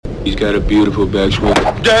He's got a beautiful backswing.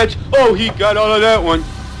 Oh, he got all of that one.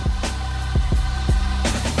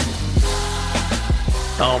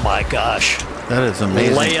 Oh my gosh. That is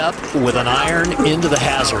amazing. Layup with an iron into the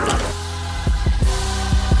hazard.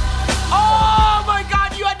 Oh my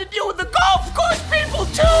God, you had to deal with the golf course people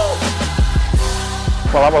too!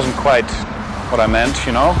 Well, that wasn't quite what I meant,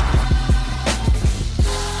 you know.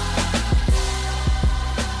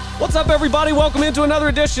 What's up, everybody? Welcome into another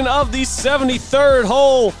edition of the 73rd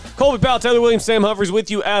Hole. Colby Powell, Taylor Williams, Sam Humphries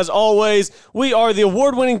with you as always. We are the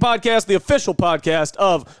award-winning podcast, the official podcast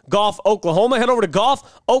of Golf Oklahoma. Head over to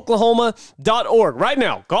golfoklahoma.org. Right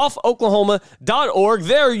now, golfoklahoma.org.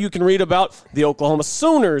 There you can read about the Oklahoma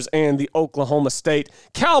Sooners and the Oklahoma State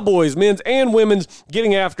Cowboys, men's and women's,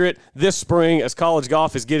 getting after it this spring as college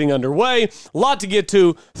golf is getting underway. A lot to get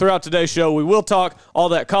to throughout today's show. We will talk all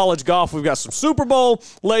that college golf. We've got some Super Bowl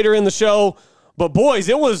later in the show. But, boys,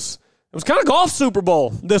 it was kind of golf Super Bowl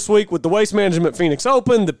this week with the Waste Management Phoenix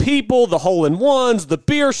Open, the people, the hole-in-ones, the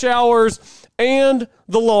beer showers, and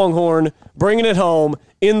the Longhorn bringing it home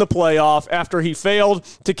in the playoff after he failed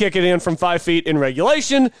to kick it in from 5 feet in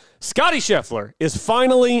regulation. Scottie Scheffler is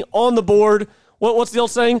finally on the board. What's the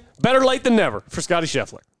old saying? Better late than never for Scottie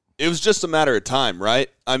Scheffler. It was just a matter of time, right?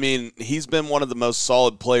 I mean, he's been one of the most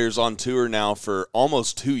solid players on tour now for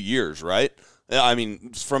almost 2 years, right? I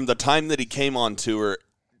mean, from the time that he came on tour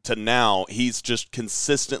to now, he's just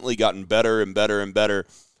consistently gotten better and better and better.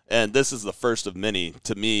 And this is the first of many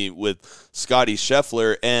to me with Scottie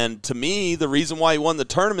Scheffler. And to me, the reason why he won the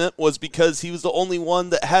tournament was because he was the only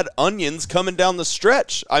one that had onions coming down the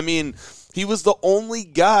stretch. I mean, he was the only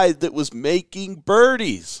guy that was making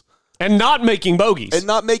birdies. And not making bogeys.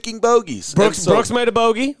 Brooks made a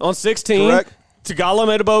bogey on 16. Correct. Tagala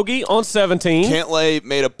made a bogey on 17. Cantlay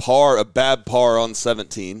made a bad par on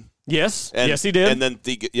 17. Yes, yes, he did. And then,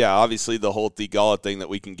 obviously the whole Theegala thing that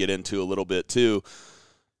we can get into a little bit too.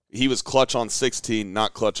 He was clutch on 16,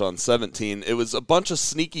 not clutch on 17. It was a bunch of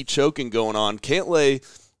sneaky choking going on. Cantlay,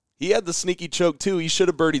 he had the sneaky choke too. He should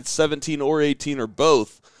have birdied 17 or 18 or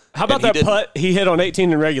both. How about that putt he hit on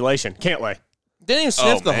 18 in regulation? Cantlay didn't even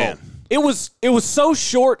sniff the hole. It was so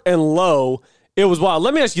short and low. It was wild.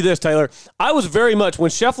 Let me ask you this, Taylor. I was very much, when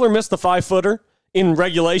Scheffler missed the 5-footer in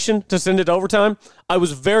regulation to send it to overtime, I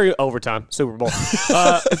was very overtime, Super Bowl,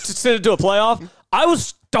 to send it to a playoff. I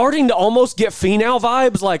was starting to almost get Finau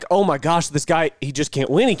vibes, like, oh my gosh, this guy, he just can't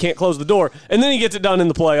win. He can't close the door. And then he gets it done in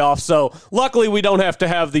the playoffs. So luckily we don't have to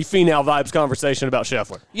have the Finau vibes conversation about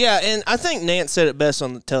Scheffler. Yeah, and I think Nance said it best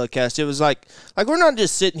on the telecast. It was like we're not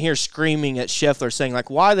just sitting here screaming at Scheffler saying, like,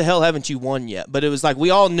 why the hell haven't you won yet? But it was like we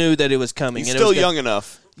all knew that it was coming. He's still young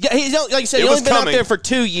enough. Yeah, like you said, he's only been out there for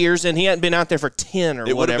 2 years, and he hadn't been out there for 10 or whatever.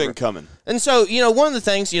 It would have been coming. And so, one of the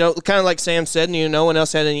things, kind of like Sam said, and no one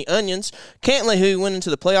else had any onions, Cantlay, who he went into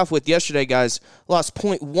the playoff with yesterday, guys, lost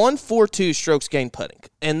 .142 strokes gained putting.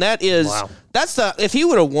 And that is, if he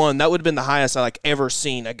would have won, that would have been the highest I ever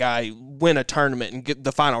seen a guy win a tournament and get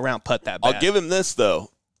the final round putt that bad. I'll give him this, though.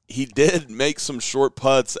 He did make some short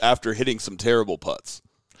putts after hitting some terrible putts.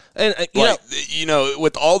 And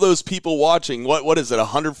with all those people watching, what is it?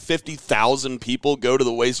 150,000 people go to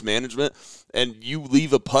the Waste Management, and you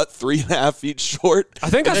leave a putt 3.5 feet short. I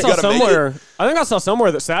think I saw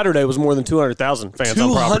somewhere that Saturday was more than 200,000 fans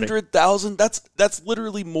on property. 200,000? That's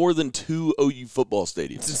literally more than 2 OU football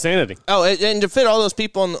stadiums. It's insanity. Oh, and to fit all those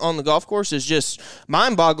people on the golf course is just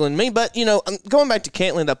mind-boggling to me. But going back to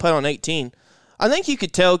Cantlay, that putt on 18. I think you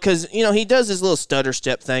could tell because, he does his little stutter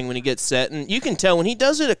step thing when he gets set. And you can tell when he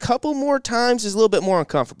does it a couple more times, he's a little bit more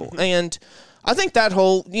uncomfortable. And I think that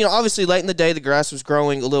hole, obviously late in the day, the grass was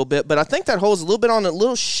growing a little bit. But I think that hole is a little bit on a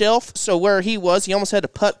little shelf. So where he was, he almost had to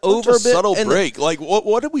putt over a bit. Subtle break.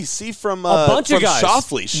 What did we see from a bunch of guys?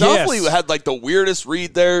 Scheffler. Scheffler had the weirdest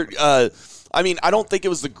read there. I don't think it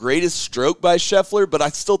was the greatest stroke by Scheffler, but I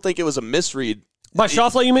still think it was a misread. By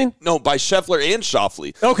Scheffler, you mean? No, by Scheffler and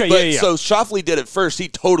Scheffler. Okay, So Scheffler did it first. He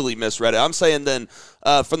totally misread it. I'm saying then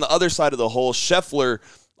from the other side of the hole, Scheffler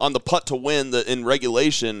on the putt to win in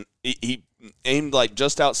regulation, he aimed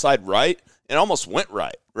just outside right and almost went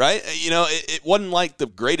right? It wasn't like the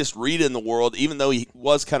greatest read in the world, even though he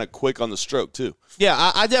was kind of quick on the stroke too.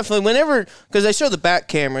 Yeah, I definitely, because they show the back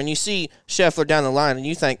camera and you see Scheffler down the line and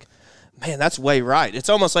you think, man, that's way right. It's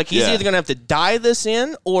almost like he's either going to have to die this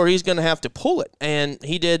in or he's going to have to pull it. And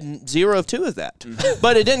he did 0 of 2 of that. Mm-hmm.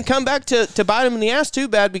 But it didn't come back to bite him in the ass too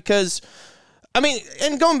bad because,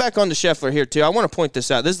 and going back on to Scheffler here too, I want to point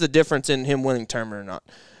this out. This is the difference in him winning tournament or not.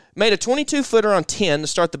 Made a 22-footer on 10 to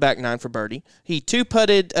start the back nine for birdie. He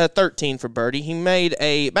two-putted 13 for birdie. He made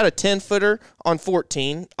about a 10-footer on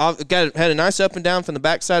 14. Had a nice up and down from the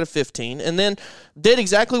backside of 15. And then did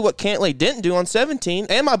exactly what Cantlay didn't do on 17.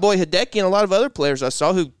 And my boy Hideki and a lot of other players I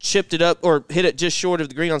saw who chipped it up or hit it just short of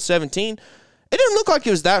the green on 17. It didn't look like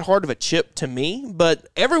it was that hard of a chip to me, but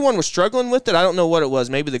everyone was struggling with it. I don't know what it was.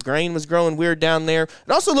 Maybe the grain was growing weird down there. It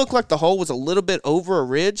also looked like the hole was a little bit over a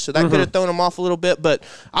ridge, so that could have thrown him off a little bit. But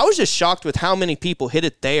I was just shocked with how many people hit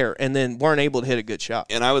it there and then weren't able to hit a good shot.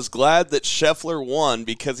 And I was glad that Scheffler won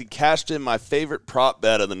because he cashed in my favorite prop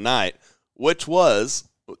bet of the night, which was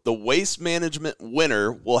the Waste Management winner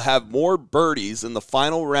will have more birdies in the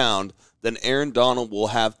final round than Aaron Donald will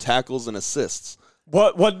have tackles and assists.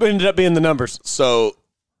 What ended up being the numbers? So,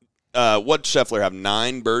 what did Scheffler have?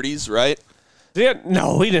 9 birdies, right?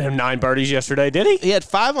 No, he didn't have 9 birdies yesterday, did he? He had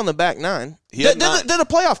 5 on the back nine. Did a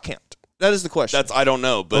playoff count? That is the question. I don't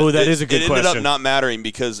know, but that is a good it question. ended up not mattering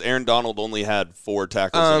because Aaron Donald only had 4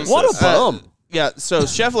 tackles and assists. What a bum. Yeah, so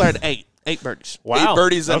Scheffler had 8 birdies. Wow. 8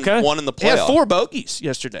 birdies and 1 in the playoff. He had 4 bogeys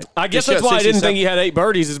yesterday. I guess that's why I didn't think he had 8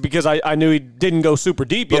 birdies is because I knew he didn't go super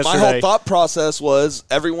deep yesterday. My whole thought process was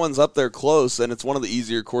everyone's up there close, and it's one of the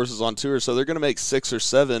easier courses on tour, so they're going to make 6 or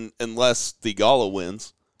 7 unless Theegala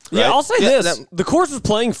wins. Right? Yeah, I'll say this. The course was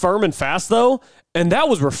playing firm and fast, though, and that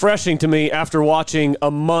was refreshing to me after watching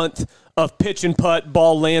a month of pitch and putt,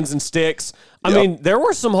 ball lands and sticks. I mean, there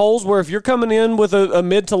were some holes where if you're coming in with a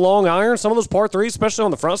mid to long iron, some of those par threes, especially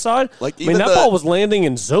on the front side, that ball was landing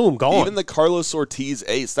and zoom, gone. Even the Carlos Ortiz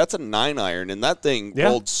ace, that's a 9-iron, and that thing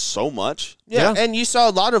rolled so much. Yeah, and you saw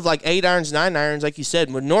a lot of 8 irons, 9 irons, like you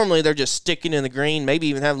said, when normally they're just sticking in the green, maybe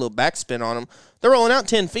even have a little backspin on them. They're rolling out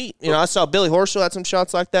 10 feet. I saw Billy Horschel had some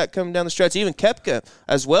shots like that coming down the stretch, even Koepka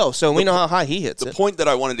as well, so we know how high he hits it. The point that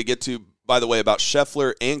I wanted to get to, by the way, about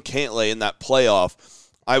Scheffler and Cantlay in that playoff,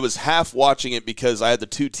 I was half watching it because I had the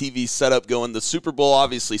 2 TV setup going. The Super Bowl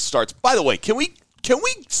obviously starts. By the way, can we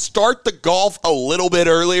start the golf a little bit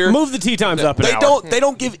earlier? Move the tee times up an hour. They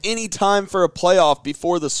don't give any time for a playoff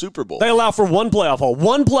before the Super Bowl. They allow for 1 playoff hole.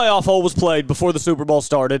 1 playoff hole was played before the Super Bowl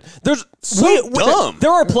started. Dumb.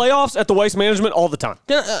 There are playoffs at the Waste Management all the time.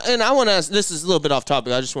 And I want to ask, this is a little bit off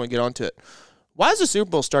topic. I just want to get onto it. Why does the Super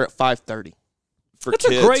Bowl start at 5:30? That's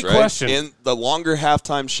kids, a great right? question. And the longer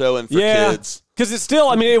halftime show and for kids. Because it's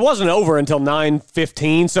still, it wasn't over until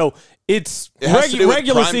 9:15, so it's has to do with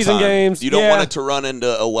regular prime season time. games. You don't want it to run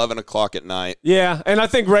into 11 o'clock at night. Yeah, and I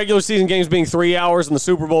think regular season games being 3 hours and the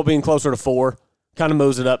Super Bowl being closer to 4 kind of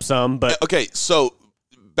moves it up some. But okay, so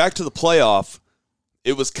back to the playoff.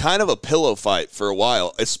 It was kind of a pillow fight for a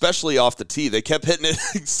while, especially off the tee. They kept hitting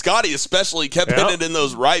it. Scottie especially kept hitting it in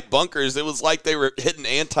those right bunkers. It was like they were hitting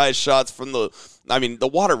anti-shots from the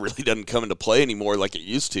water really doesn't come into play anymore like it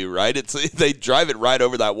used to, right? They drive it right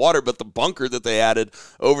over that water, but the bunker that they added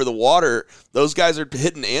over the water, those guys are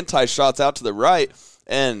hitting anti-shots out to the right,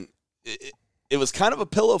 and it was kind of a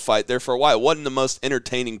pillow fight there for a while. It wasn't the most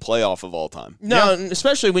entertaining playoff of all time. No,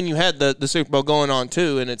 especially when you had the Super Bowl going on,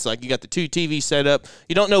 too, and it's like you got the 2 TV set up.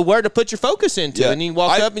 You don't know where to put your focus into, and you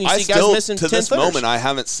walk up and you see guys missing 10 footers. To this moment, I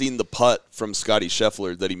haven't seen the putt from Scottie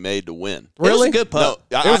Scheffler that he made to win. Really? It was a good putt.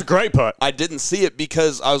 No, it was a great putt. I didn't see it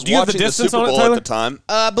because I was watching the Super Bowl at the time.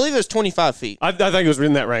 I believe it was 25 feet. I think it was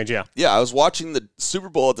in that range, yeah. Yeah, I was watching the Super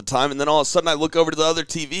Bowl at the time, and then all of a sudden I look over to the other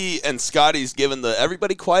TV, and Scottie's giving the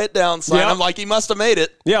everybody quiet down sign. I'm like, he must have made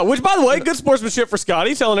it. Yeah, which, by the way, good sportsmanship for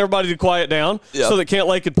Scottie, telling everybody to quiet down so that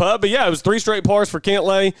Cantlay could putt. But, yeah, it was 3 straight pars for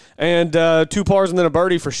Cantlay and 2 pars and then a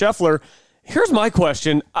birdie for Scheffler. Here's my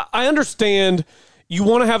question. I understand you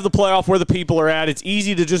want to have the playoff where the people are at. It's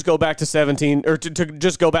easy to just go back to 17 or to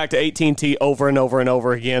just go back to 18T over and over and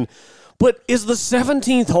over again. But is the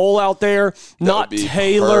 17th hole out there not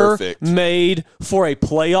tailor-made for a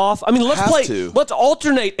playoff? Let's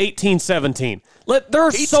alternate 18-17. There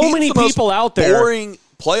are so many people out there. Boring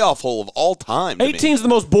playoff hole of all time. 18 is the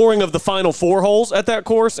most boring of the final 4 holes at that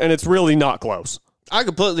course, and it's really not close. I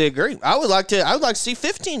completely agree. I would like to see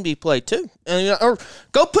 15 be played too, or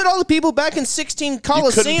go put all the people back in 16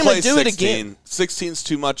 Coliseum and do 16. it again. 16's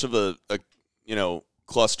too much of a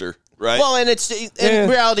cluster. Right. Well, and it's in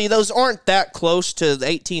reality, those aren't that close to the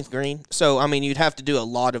 18th green. So, you'd have to do a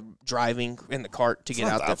lot of driving in the cart to get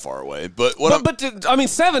out that far away. But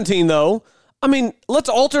 17 though. Let's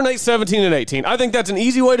alternate 17 and 18. I think that's an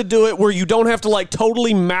easy way to do it where you don't have to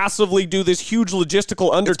totally massively do this huge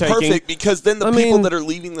logistical undertaking. It's perfect because then the people that are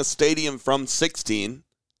leaving the stadium from 16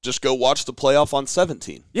 just go watch the playoff on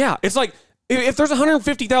 17. Yeah, it's like if there's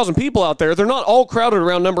 150,000 people out there, they're not all crowded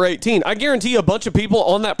around number 18. I guarantee a bunch of people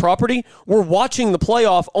on that property were watching the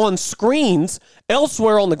playoff on screens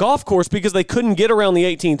elsewhere on the golf course because they couldn't get around the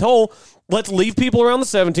 18th hole. Let's leave people around the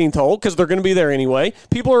 17th hole because they're going to be there anyway.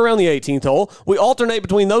 People are around the 18th hole. We alternate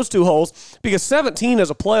between those two holes because 17 is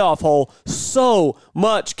a playoff hole. So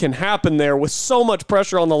much can happen there with so much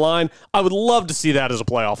pressure on the line. I would love to see that as a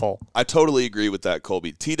playoff hole. I totally agree with that,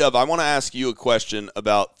 Colby. T-Dub, I want to ask you a question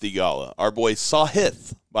about Theegala. Our boy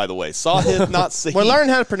Sahith, by the way. Sahith, not Sahith. We're learning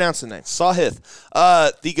how to pronounce the name. Sahith.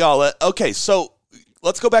 Theegala. Okay, so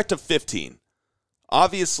let's go back to 15.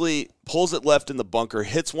 Obviously, pulls it left in the bunker,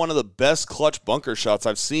 hits one of the best clutch bunker shots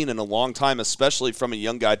I've seen in a long time, especially from a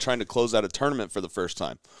young guy trying to close out a tournament for the first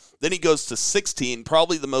time. Then he goes to 16,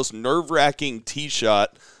 probably the most nerve-wracking tee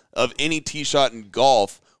shot of any tee shot in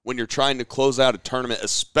golf when you're trying to close out a tournament,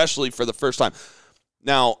 especially for the first time.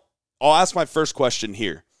 Now, I'll ask my first question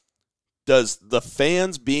here. Does the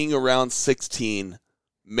fans being around 16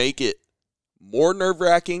 make it more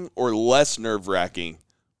nerve-wracking or less nerve-wracking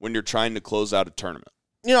when you're trying to close out a tournament?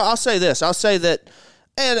 You know, I'll say this. I'll say that,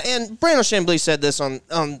 and Brandon Chambly said this on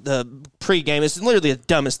the pregame. It's literally the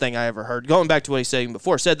dumbest thing I ever heard. Going back to what he said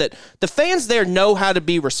before, said that the fans there know how to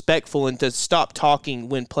be respectful and to stop talking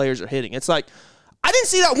when players are hitting. It's like, I didn't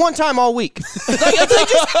see that one time all week. They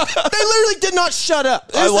literally did not shut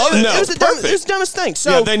up. I love it. It was the dumbest thing.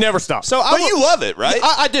 So Yeah, they never stop. But you love it, right?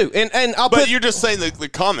 I do, and I'll But put. you're just saying the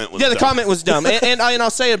comment was Yeah, the dumb. comment was dumb, and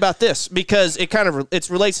I'll say about this because it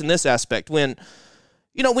relates in this aspect when.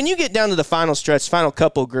 You know, when you get down to the final stretch, final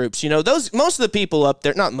couple groups, you know, most of the people up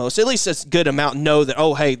there, not most, at least a good amount know that,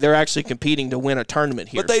 oh, hey, they're actually competing to win a tournament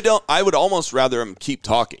here. But they don't. I would almost rather them keep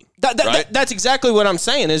talking. Right? That's exactly what I'm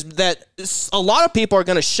saying, is that a lot of people are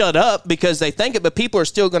going to shut up because they think it, but people are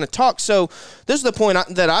still going to talk. So this is the point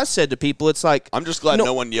that I said to people. It's like, I'm just glad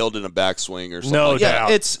no one yelled in a backswing or something. No like doubt.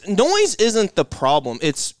 that. It's noise isn't the problem.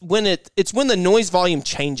 It's when the noise volume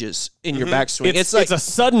changes in your backswing. It's like a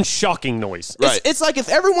sudden shocking noise. Right. It's like if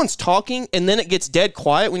everyone's talking and then it gets dead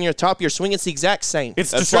quiet when you're at the top of your swing, it's the exact same.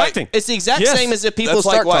 It's That's distracting. right. It's the exact Yes. same as if people That's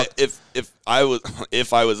start like why talking.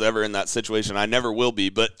 if I was ever in that situation, I never will be,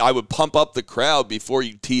 but I would pump up the crowd before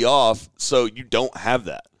you tee off so you don't have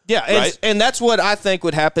that. Yeah, right? and that's what I think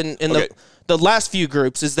would happen in the last few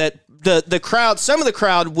groups is that the crowd, some of the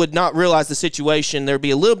crowd would not realize the situation. There'd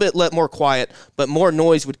be a little bit more quiet, but more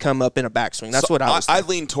noise would come up in a backswing. That's what I was thinking. I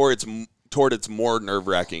lean toward it's more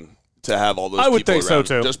nerve-wracking to have all those I would people think so, around,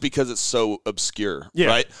 too. just because it's so obscure, Yeah.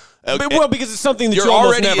 right? Well, because it's something that you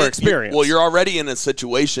almost never experience. You're already in a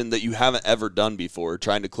situation that you haven't ever done before,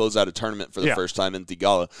 trying to close out a tournament for the first time in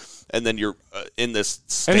Theegala, and then you're in this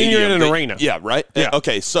stadium. And then you're in an arena. Yeah, right? Yeah.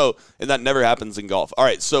 Okay, so, and that never happens in golf. All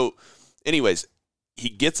right, so, anyways, he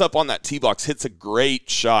gets up on that tee box, hits a great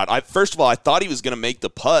shot. First of all, I thought he was going to make the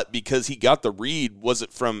putt because he got the read.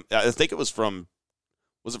 I think it was from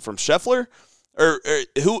Scheffler? Or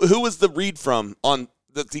who was the read from on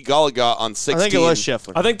that Theegala got on 16? I think it was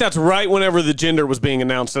Scheffler. I think that's right whenever the gender was being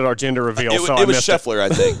announced at our gender reveal. It was Scheffler, I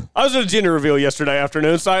think. I was at a gender reveal yesterday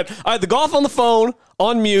afternoon, so I had the golf on the phone,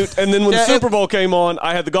 on mute, and then when the Super Bowl came on,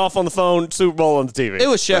 I had the golf on the phone, Super Bowl on the TV. It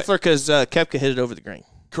was Scheffler because Koepka hit it over the green.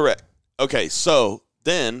 Correct. Okay, so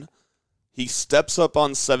then he steps up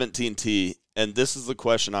on 17T, and this is the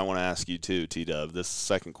question I want to ask you too, T-Dub. This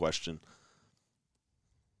second question.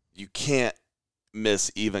 You can't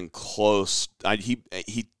miss even close.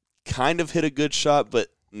 He kind of hit a good shot, but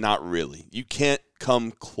not really. You can't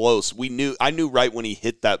come close. I knew right when he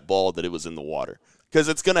hit that ball that it was in the water because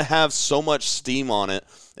it's going to have so much steam on it,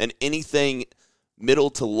 and anything middle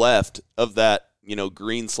to left of that,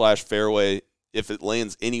 green/fairway, if it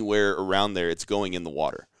lands anywhere around there, it's going in the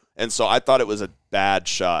water. And so I thought it was a bad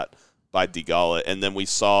shot by Theegala, and then we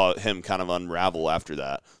saw him kind of unravel after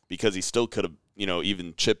that because he still could have,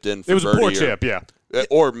 even chipped in for it was a poor birdie chip, yeah.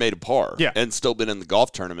 or made a par, Yeah. and still been in the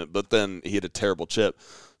golf tournament, but then he had a terrible chip.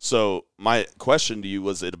 So my question to you,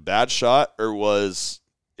 was it a bad shot, or was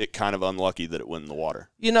it kind of unlucky that it went in the water?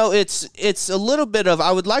 It's a little bit of,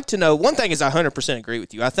 I would like to know, one thing is I 100% agree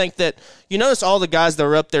with you. I think that, you notice all the guys that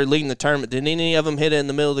were up there leading the tournament, did any of them hit it in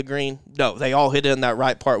the middle of the green? No, they all hit it in that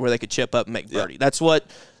right part where they could chip up and make birdie. Yeah. That's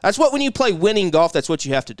what when you play winning golf, that's what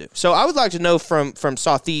you have to do. So I would like to know from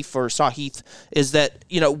Sahith is that,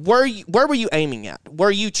 where were you aiming at? Were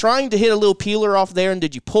you trying to hit a little peeler off there, and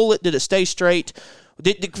did you pull it? Did it stay straight?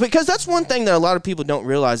 Because that's one thing that a lot of people don't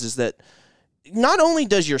realize is that not only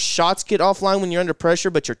does your shots get offline when you're under pressure,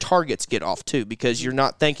 but your targets get off too because you're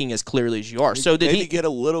not thinking as clearly as you are. So did he get a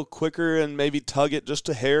little quicker and maybe tug it just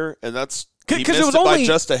a hair? And that's because it was only by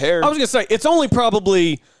just a hair. I was going to say it's only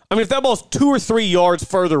probably I mean, if that ball's 2 or 3 yards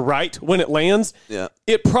further right when it lands,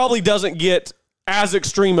 it probably doesn't get as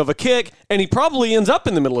extreme of a kick, and he probably ends up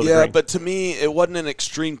in the middle of the green. Yeah, but to me, it wasn't an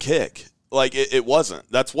extreme kick. Like, it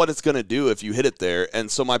wasn't. That's what it's going to do if you hit it there. And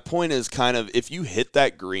so my point is kind of, if you hit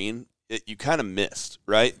that green, you kind of missed,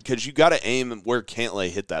 right? Because you got to aim where Cantlay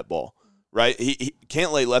hit that ball, right?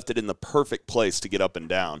 Cantlay left it in the perfect place to get up and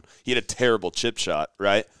down. He had a terrible chip shot,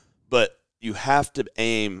 right? But you have to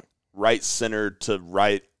aim right center to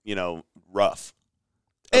right, rough.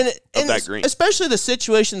 And that green. Especially the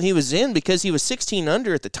situation he was in, because he was 16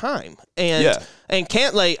 under at the time. And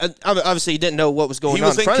Cantlay, obviously he didn't know what was going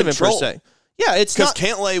on in front of him per se. Yeah, it's not.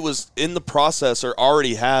 Because Cantlay was in the process or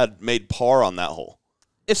already had made par on that hole.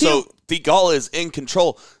 Theegala is in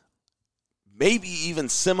control. Maybe even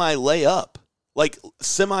semi-layup. Like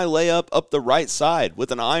semi-layup up the right side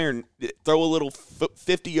with an iron. Throw a little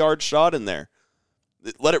 50-yard shot in there.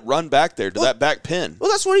 Let it run back there to that back pin. Well,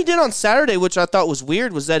 that's what he did on Saturday, which I thought was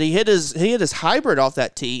weird, was that he hit his hybrid off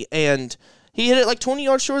that tee, and he hit it like 20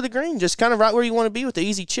 yards short of the green, just kind of right where you want to be with the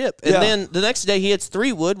easy chip. And then the next day he hits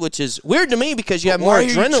 3-wood, which is weird to me because you have more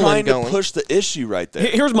adrenaline going. Why are you trying to push the issue right there?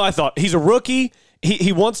 Here's my thought. He's a rookie.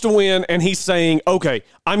 He wants to win, and he's saying, okay,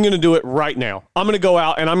 I'm going to do it right now. I'm going to go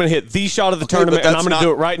out, and I'm going to hit the shot of the tournament, and I'm going to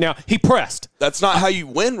do it right now. He pressed. That's not how you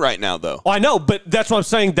win right now, though. I know, but that's what I'm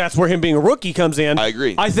saying. That's where him being a rookie comes in. I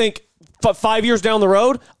agree. I think 5 years down the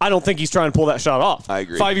road, I don't think he's trying to pull that shot off. I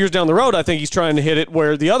agree. 5 years down the road, I think he's trying to hit it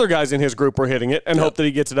where the other guys in his group were hitting it and hope that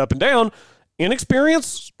he gets it up and down.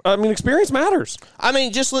 Experience matters. I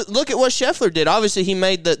mean, just look at what Scheffler did. Obviously, he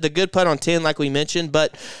made the good putt on 10, like we mentioned,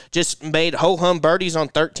 but just made ho-hum birdies on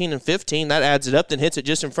 13 and 15. That adds it up, then hits it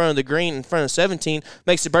just in front of the green, in front of 17,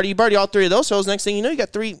 makes it birdie. You birdie all 3 of those holes. Next thing you know, you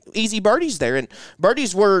got 3 easy birdies there. And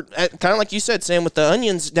birdies were, kind of like you said, Sam, with the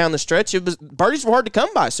onions down the stretch, birdies were hard to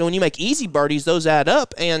come by. So when you make easy birdies, those add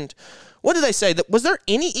up. And what did they say? Was there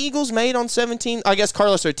any eagles made on 17? I guess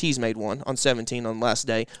Carlos Ortiz made one on 17 on the last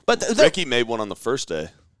day. But Ricky made one on the first day.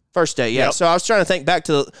 First day, yeah. Yep. So I was trying to think back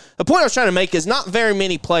to the point I was trying to make is not very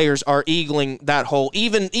many players are eagling that hole.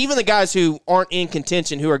 Even the guys who aren't in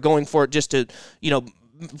contention, who are going for it just to,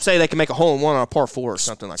 say they can make a hole in one on a par 4 or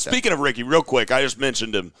something like that. Speaking of Ricky, real quick, I just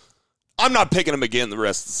mentioned him. I'm not picking him again the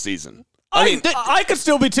rest of the season. I could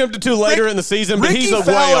still be tempted to later in the season, but he's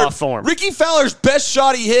way off form. Ricky Fowler's best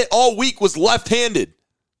shot he hit all week was left-handed.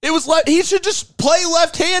 It was he should just play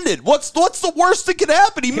left-handed. What's the worst that could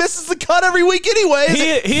happen? He misses the cut every week anyway.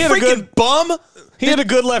 He had a good bum. He had a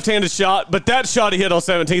good left-handed shot, but that shot he hit on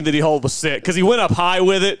 17 that he holed was sick because he went up high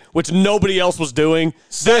with it, which nobody else was doing.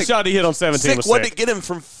 Sick. That shot he hit on 17 was sick. What did it get him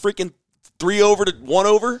from freaking 3 over to 1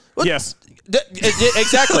 over? Yes.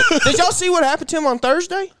 Exactly. Did y'all see what happened to him on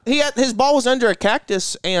Thursday? His ball was under a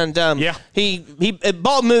cactus, and the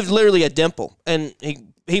ball moved literally a dimple, and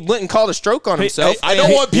he went and called a stroke on himself. I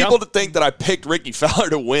don't want people to think that I picked Ricky Fowler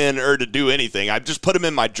to win or to do anything. I just put him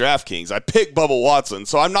in my DraftKings. I picked Bubba Watson,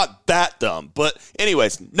 so I'm not that dumb. But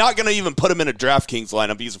anyways, not going to even put him in a DraftKings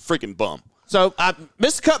lineup. He's a freaking bum. So I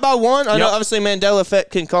missed the cut by 1. I know obviously Mandela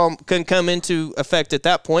effect can come into effect at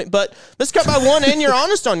that point, but missed cut by 1, and you're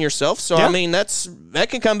honest on yourself. So I mean that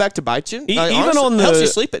can come back to bite you. Helps you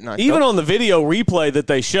sleep at night. Even on the video replay that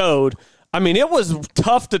they showed, I mean it was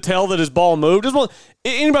tough to tell that his ball moved.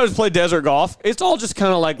 Anybody who's played desert golf, it's all just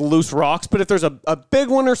kind of like loose rocks. But if there's a big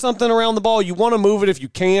one or something around the ball, you want to move it if you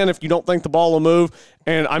can. If you don't think the ball will move,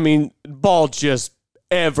 and I mean ball just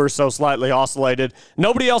ever so slightly oscillated.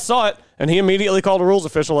 Nobody else saw it, and he immediately called a rules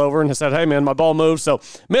official over and said, hey, man, my ball moved. So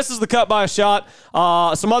misses the cut by a shot.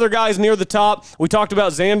 Some other guys near the top. We talked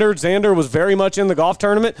about Xander. Xander was very much in the golf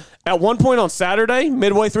tournament. At one point on Saturday,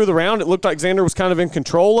 midway through the round, it looked like Xander was kind of in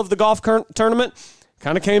control of the golf tournament.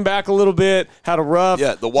 Kind of came back a little bit, had a rough.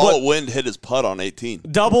 Yeah, the wall of wind hit his putt on 18.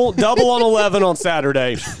 Double on 11 on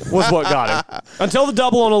Saturday was what got him. Until the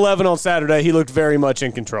double on 11 on Saturday, he looked very much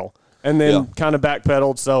in control. And then kind of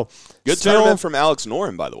backpedaled. So good tournament from Alex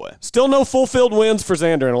Noren, by the way. Still no full-field wins for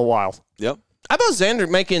Xander in a while. Yep. How about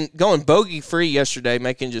Xander going bogey-free yesterday,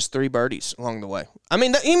 making just 3 birdies along the way? I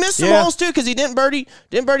mean, he missed some holes, too, because he didn't birdie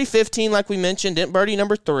 15, like we mentioned, didn't birdie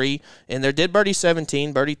number 3, and there did birdie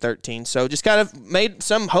 17, birdie 13. So just kind of made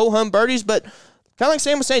some ho-hum birdies, but kind of like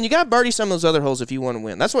Sam was saying, you got to birdie some of those other holes if you want to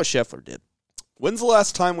win. That's what Scheffler did. When's the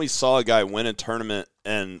last time we saw a guy win a tournament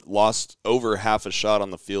and lost over half a shot on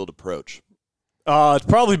the field approach? It's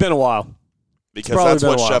probably been a while. Because that's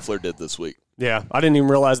what Scheffler did this week. Yeah, I didn't even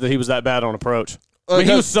realize that he was that bad on approach. I mean,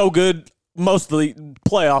 he was so good most of the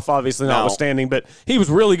playoff, obviously, notwithstanding, but he was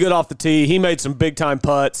really good off the tee. He made some big-time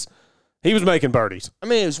putts. He was making birdies. I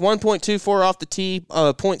mean, it was 1.24 off the tee,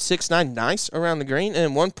 0.69 nice around the green,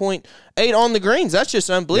 and 1.8 on the greens. That's just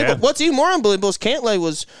unbelievable. Yeah. What's even more unbelievable is Cantlay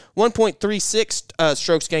was 1.36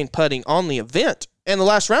 strokes gained putting on the event, and the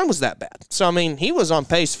last round was that bad. So, I mean, he was on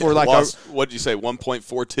pace for what did you say,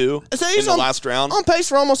 1.42 in the last round? On pace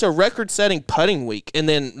for almost a record-setting putting week, and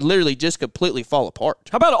then literally just completely fall apart.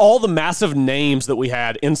 How about all the massive names that we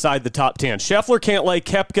had inside the top 10? Scheffler, Cantlay,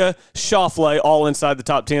 Koepka, Schauffele, all inside the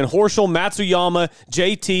top 10. Horschel, Matsuyama,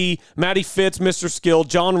 JT, Matty Fitz, Mr. Skill,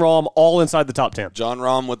 John Rahm, all inside the top 10. John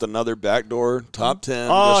Rahm with another backdoor top 10.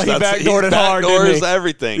 Oh, he backdoored it hard, didn't he? Backdoors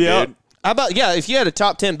everything, Yep. dude. How about, if you had a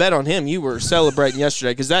top 10 bet on him, you were celebrating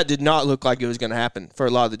yesterday because that did not look like it was going to happen for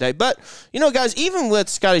a lot of the day. But, guys, even with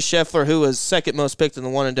Scottie Scheffler, who was second most picked in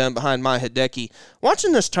the one and done behind Maya Hideki,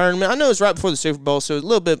 watching this tournament, I know it was right before the Super Bowl, so a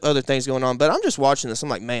little bit of other things going on, but I'm just watching this. I'm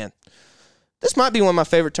like, man, this might be one of my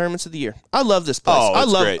favorite tournaments of the year. I love this place. Oh,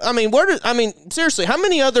 it's great. I mean, seriously, how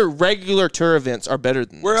many other regular tour events are better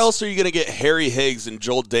than this? Where else are you going to get Harry Higgs and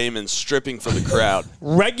Joel Damon stripping for the crowd?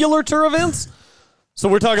 Regular tour events? So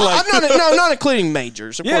we're talking like not including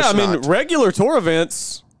majors. Of course not. Regular tour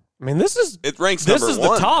events. I mean, it ranks this number is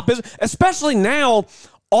one. the top, especially now.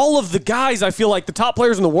 All of the guys, I feel like the top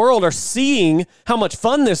players in the world are seeing how much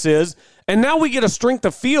fun this is, and now we get a strength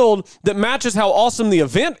of field that matches how awesome the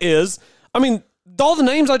event is. I mean, all the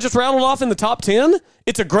names I just rattled off in the top 10,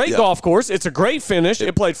 it's a great golf course. It's a great finish.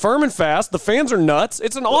 It played firm and fast. The fans are nuts.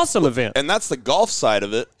 It's an awesome event. And that's the golf side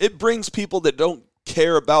of it. It brings people that don't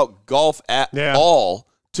care about golf at all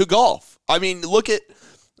to golf. I mean,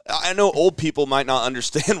 I know old people might not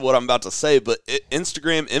understand what I'm about to say, but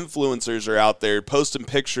Instagram influencers are out there posting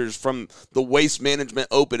pictures from the Waste Management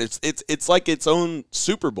Open. It's like its own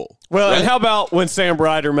Super Bowl. Well, right? And how about when Sam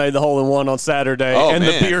Ryder made the hole-in-one on Saturday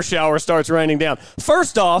the beer shower starts raining down?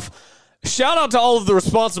 First off, shout out to all of the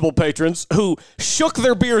responsible patrons who shook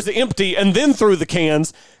their beers empty and then threw the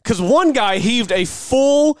cans, because one guy heaved a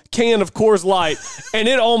full can of Coors Light and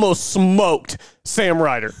it almost smoked Sam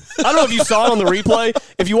Ryder. I don't know if you saw it on the replay.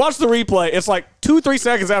 If you watch the replay, it's like 2-3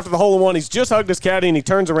 seconds after the hole-in-one, he's just hugged his caddy and he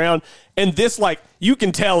turns around, and this, you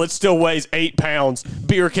can tell it still weighs 8 pounds,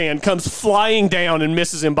 beer can comes flying down and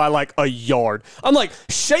misses him by a yard. I'm like,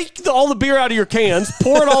 shake all the beer out of your cans,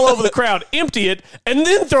 pour it all over the crowd, empty it, and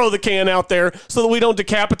then throw the can out there so that we don't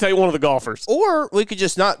decapitate one of the golfers. Or we could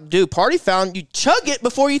just not do party foul. You chug it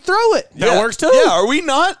before you throw it. That works too. Yeah, are we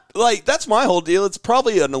not? That's my whole deal. It's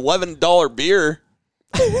probably an $11 beer,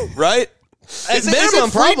 right? Is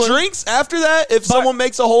it free drinks after that? If someone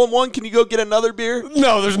makes a hole-in-one, can you go get another beer?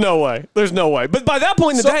 No, there's no way. There's no way. But by that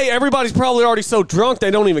point in the day, everybody's probably already so drunk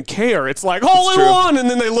they don't even care. It's like, hole-in-one, and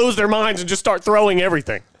then they lose their minds and just start throwing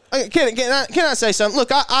everything. Can I say something? Look,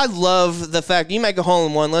 I love the fact you make a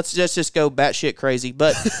hole-in-one. Let's just go batshit crazy.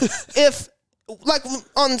 But if...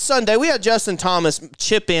 on Sunday, we had Justin Thomas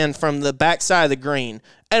chip in from the backside of the green,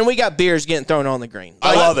 and we got beers getting thrown on the green.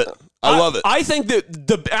 I love it. I love it. I think that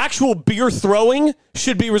the actual beer throwing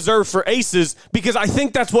should be reserved for aces, because I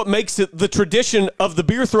think that's what makes it the tradition of the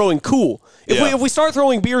beer throwing cool. If we start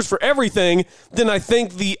throwing beers for everything, then I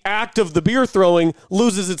think the act of the beer throwing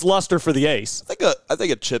loses its luster for the ace. I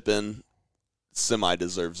think a chip in semi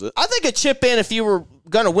deserves it. I think a chip in if you were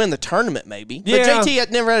going to win the tournament, maybe. Yeah. But JT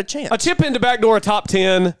had never had a chance. A chip in to backdoor a top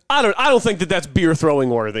 10. I don't think that's beer throwing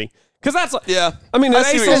worthy. Because that's I mean, I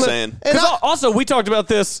see what you're saying. Also, we talked about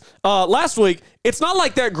this last week. It's not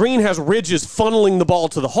like that green has ridges funneling the ball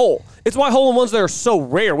to the hole. It's why hole-in-ones there are so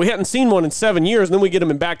rare. We hadn't seen one in 7 years, and then we get them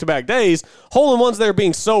in back-to-back days. Hole-in-ones there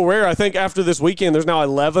being so rare, I think after this weekend, there's now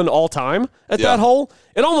 11 all-time at that hole.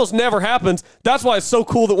 It almost never happens. That's why it's so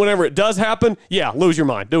cool that whenever it does happen, lose your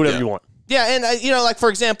mind. Do whatever you want. Yeah, and, for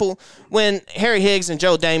example, when Harry Higgs and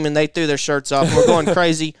Joe Damon, they threw their shirts off and were going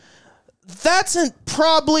crazy. That's a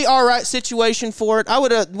probably all right situation for it. I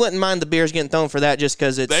wouldn't mind the beers getting thrown for that just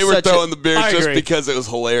because it's They were throwing the beers just because it was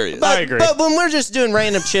hilarious. I agree. But when we're just doing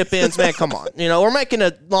random chip-ins, man, come on. We're making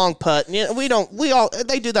a long putt. They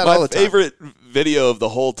do that all the time. My favorite video of the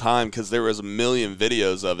whole time, because there was a million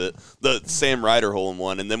videos of it, the Sam Ryder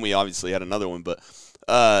hole-in-one, and then we obviously had another one, but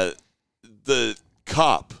the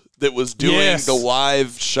cop that was doing the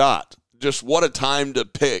live shot. Just what a time to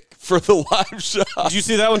pick for the live shot. Did you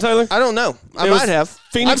see that one, Tyler? I don't know. I might have.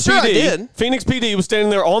 Phoenix I'm sure PD, I did. Phoenix PD was standing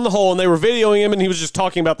there on the hole, and they were videoing him, and he was just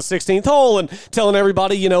talking about the 16th hole and telling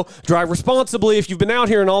everybody, drive responsibly if you've been out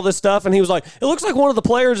here and all this stuff. And he was like, it looks like one of the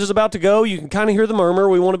players is about to go. You can kind of hear the murmur.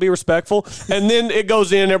 We want to be respectful. And then it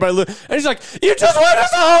goes in, everybody and he's like, you just went us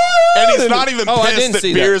hole! And he's not even I pissed didn't that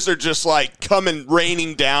see beers are just like coming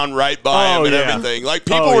raining down right by him and everything. Like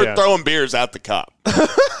people were throwing beers at the cop.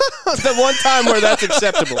 The one time where that's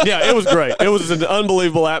acceptable. Yeah, it was great. It was an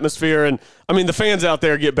unbelievable atmosphere. And, I mean, the fans out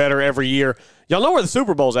there get better every year. Y'all know where the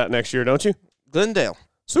Super Bowl's at next year, don't you? Glendale.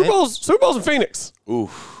 Super Bowl's in Phoenix.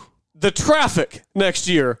 Oof. The traffic next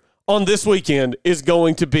year on this weekend is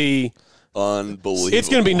going to be unbelievable. It's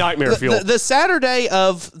going to be nightmare fuel. The Saturday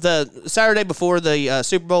before the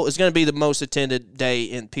Super Bowl is going to be the most attended day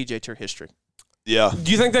in PGA Tour history. Yeah.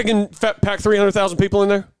 Do you think they can pack 300,000 people in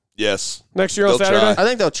there? Yes. Next year on Saturday? I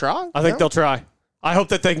think they'll try. I think they'll try. I hope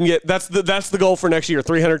that they can get that's the goal for next year,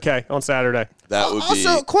 300K on Saturday. That would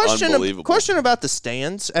also, be unbelievable. Question about the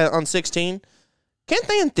stands on 16. Can't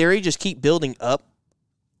they, in theory, just keep building up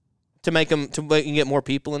to make them get more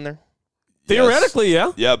people in there? Theoretically,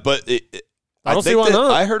 yeah. Yeah, but I don't see why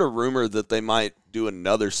not. I heard a rumor that they might do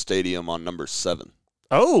another stadium on number 7.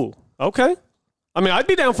 Oh, okay. I mean, I'd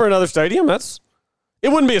be down for another stadium. It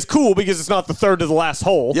wouldn't be as cool because it's not the third to the last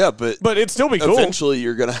hole. Yeah, but it'd still be cool. Eventually,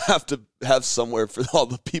 you're going to have somewhere for all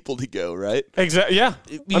the people to go, right? Exactly. Yeah.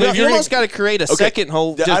 You almost got to create a second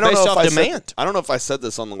hole just based off demand. I don't know if I said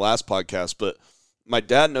this on the last podcast, but my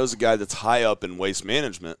dad knows a guy that's high up in waste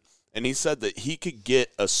management, and he said that he could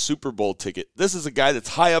get a Super Bowl ticket. This is a guy that's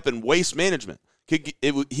high up in waste management.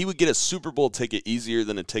 He would get a Super Bowl ticket easier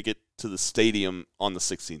than a ticket to the stadium on the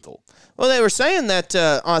 16th hole. Well, they were saying that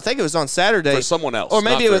I think it was on Saturday for someone else, or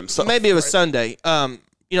maybe it was right. Sunday.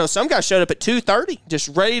 Some guy showed up at 2:30, just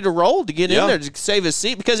ready to roll to get in there to save his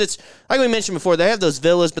seat because it's like we mentioned before. They have those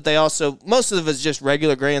villas, but they also most of it's just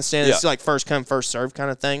regular grandstand. It's like first come first serve kind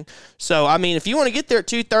of thing. So I mean, if you want to get there at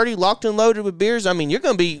 2:30, locked and loaded with beers, I mean, you're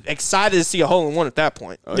going to be excited to see a hole in one at that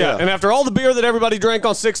point. Oh, yeah, and after all the beer that everybody drank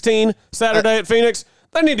on 16 Saturday at Phoenix.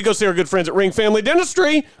 They need to go see our good friends at Ring Family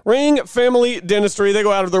Dentistry. Ring Family Dentistry. They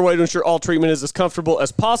go out of their way to ensure all treatment is as comfortable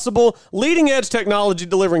as possible. Leading-edge technology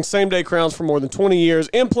delivering same-day crowns for more than 20 years.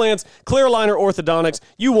 Implants, clear aligner orthodontics.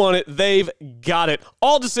 You want it. They've got it.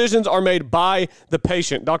 All decisions are made by the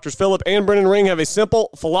patient. Doctors Phillip and Brennan Ring have a simple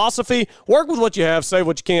philosophy. Work with what you have, save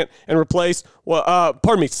what you can't, and replace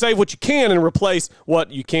save what you can and replace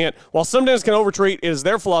what you can't. While some dentists can overtreat, it is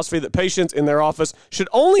their philosophy that patients in their office should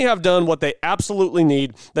only have done what they absolutely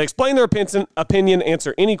need. They explain their opinion,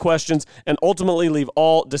 answer any questions, and ultimately leave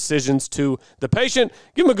all decisions to the patient.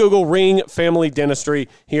 Give them a Google, Ring Family Dentistry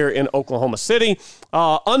here in Oklahoma City.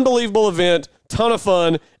 Unbelievable event, ton of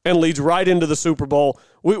fun, and leads right into the Super Bowl.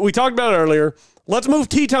 We talked about it earlier. Let's move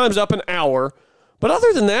tee times up an hour. But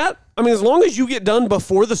other than that, I mean, as long as you get done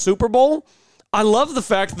before the Super Bowl, I love the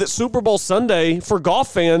fact that Super Bowl Sunday for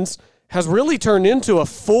golf fans has really turned into a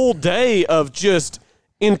full day of just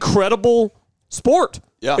incredible sport.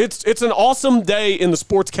 Yeah. It's an awesome day in the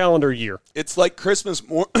sports calendar year. It's like Christmas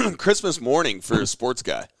morning for a sports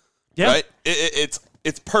guy. Yeah. Right?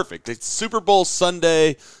 It's perfect. It's Super Bowl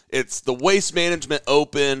Sunday. It's the Waste Management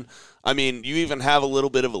Open. I mean, you even have a little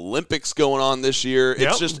bit of Olympics going on this year.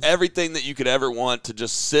 It's just everything that you could ever want to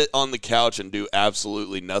just sit on the couch and do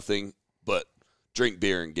absolutely nothing but drink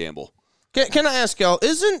beer and gamble. Can I ask y'all,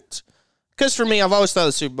 because for me, I've always thought of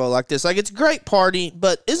the Super Bowl like this. Like, it's a great party,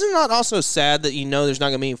 but isn't it not also sad that there's not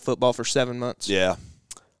going to be football for 7 months? Yeah.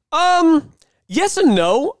 Yes and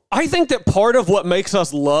no. I think that part of what makes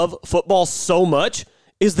us love football so much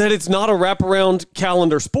is that it's not a wraparound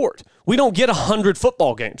calendar sport. We don't get 100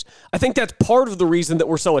 football games. I think that's part of the reason that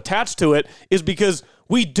we're so attached to it is because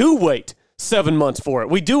we do wait 7 months for it.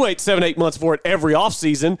 We do wait 7-8 months for it every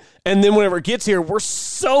offseason, and then whenever it gets here, we're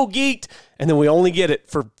so geeked, and then we only get it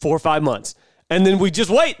for 4 or 5 months. And then we just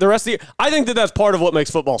wait the rest of the year. I think that that's part of what makes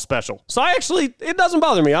football special. So it doesn't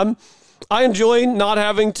bother me. I enjoy not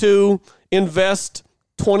having to invest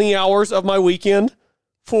 20 hours of my weekend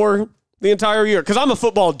for the entire year because I'm a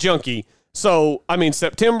football junkie. So, I mean,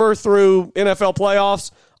 September through NFL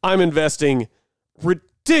playoffs, I'm investing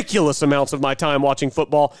ridiculous amounts of my time watching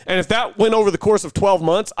football. And if that went over the course of 12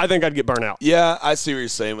 months, I think I'd get burnt out. Yeah, I see what you're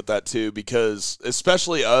saying with that too, because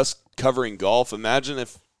especially us covering golf, imagine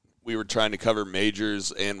if we were trying to cover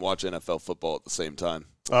majors and watch NFL football at the same time.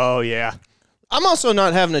 Oh, yeah. I'm also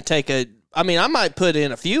not having to I might put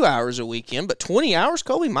in a few hours a weekend, but 20 hours,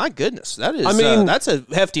 Colby, my goodness. That is, that's a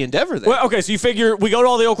hefty endeavor there. Well, okay, so you figure we go to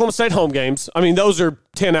all the Oklahoma State home games. I mean, those are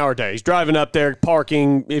 10-hour days. Driving up there,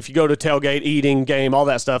 parking, if you go to tailgate, eating, game, all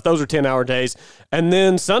that stuff, those are 10-hour days. And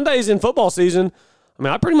then Sundays in football season, I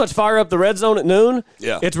mean, I pretty much fire up the Red Zone at noon.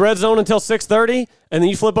 Yeah. It's Red Zone until 6:30, and then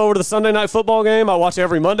you flip over to the Sunday night football game. I watch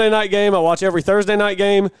every Monday night game. I watch every Thursday night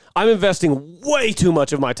game. I'm investing way too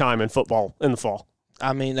much of my time in football in the fall.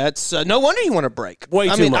 I mean, that's no wonder you want a break. Way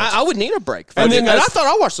too much. I would need a break. And I thought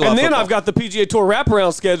I watched a lot And of then football. I've got the PGA Tour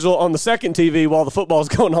wraparound schedule on the second TV while the football is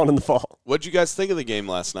going on in the fall. What'd you guys think of the game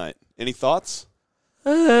last night? Any thoughts?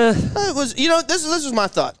 It was, this was my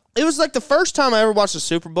thought. It was like the first time I ever watched a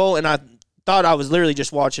Super Bowl, and I thought I was literally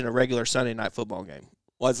just watching a regular Sunday night football game.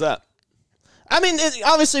 Why's that? I mean,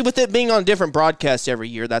 obviously, with it being on different broadcasts every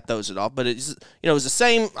year, that throws it off. But it's, it was the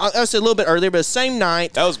same. I said a little bit earlier, but the same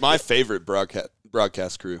night. That was my favorite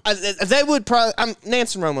broadcast crew. They would probably.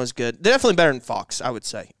 Nance and Romo was good. They're definitely better than Fox, I would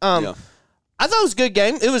say. Yeah. I thought it was a good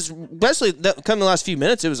game. It was, especially coming the last few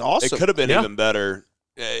minutes, it was awesome. It could have been even better.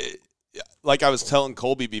 Like I was telling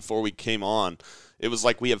Colby before we came on, it was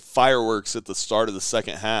like we had fireworks at the start of the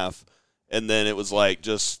second half, and then it was like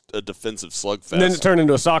just a defensive slugfest. And then it turned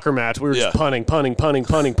into a soccer match. We were just punting.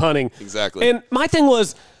 Exactly. And my thing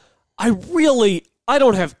was, I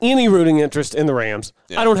don't have any rooting interest in the Rams.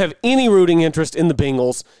 Yeah. I don't have any rooting interest in the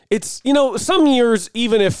Bengals. It's, some years,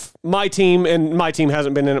 even if my team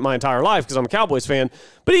hasn't been in it my entire life because I'm a Cowboys fan,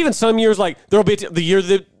 but even some years, like there'll be the year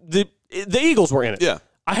that the Eagles were in it. Yeah.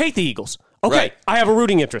 I hate the Eagles. Okay, Right. I have a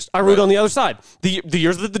rooting interest. I root on the other side. The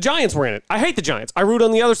years that the Giants were in it, I hate the Giants. I root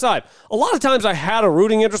on the other side. A lot of times I had a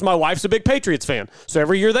rooting interest. My wife's a big Patriots fan. So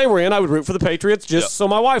every year they were in, I would root for the Patriots just so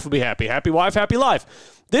my wife would be happy. Happy wife, happy life.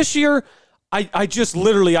 This year, I just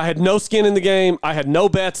literally, I had no skin in the game. I had no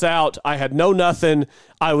bets out. I had no nothing.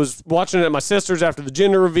 I was watching it at my sister's after the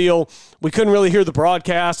gender reveal. We couldn't really hear the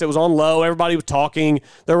broadcast. It was on low. Everybody was talking.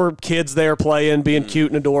 There were kids there playing, being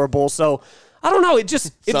cute and adorable. So I don't know. It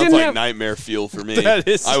Sounds didn't like have nightmare fuel for me. That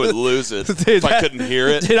is- I would lose it Dude, if I couldn't hear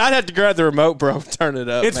it. Dude, I'd have to grab the remote, bro, turn it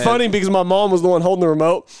up. It's man. funny because my mom was the one holding the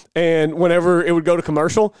remote, and whenever it would go to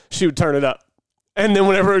commercial, she would turn it up. And then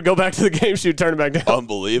whenever it would go back to the game, she would turn it back down.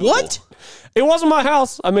 Unbelievable. What? It wasn't my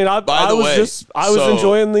house. I mean, I was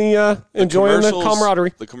enjoying the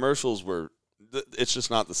camaraderie. The commercials were. It's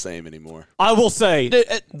just not the same anymore. I will say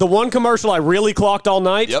the one commercial I really clocked all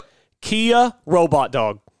night. Yep. Kia robot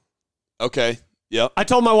dog. Okay. Yep. I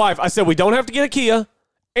told my wife, I said we don't have to get a Kia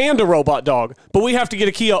and a robot dog, but we have to get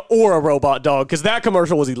a Kia or a robot dog because that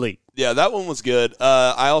commercial was elite. Yeah, that one was good.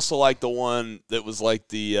 I also like the one that was like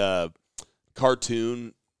the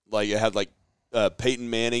cartoon, like it had like Peyton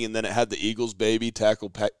Manning, and then it had the Eagles baby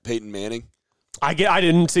tackle Peyton Manning. I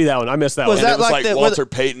didn't see that one. I missed that one. And that it was like like the- Walter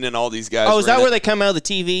Payton and all these guys. Oh, is were that in where it. they come out of the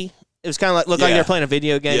TV? It was kind of like like they're playing a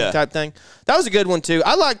video game type thing. That was a good one too.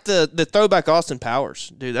 I like the throwback Austin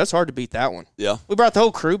Powers, dude. That's hard to beat that one. Yeah. We brought the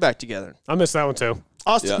whole crew back together. I missed that one too.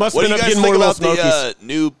 Austin Yeah. Must What have do been you up guys getting think more about Little the Smokies.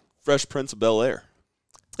 new Fresh Prince of Bel-Air?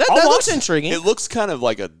 That looks intriguing. It looks kind of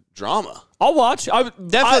like a drama. I'll watch.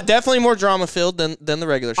 Definitely more drama filled than the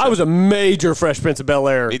regular show. I was a major Fresh Prince of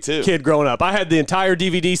Bel-Air Me too. kid growing up. I had the entire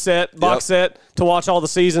DVD set, box set to watch all the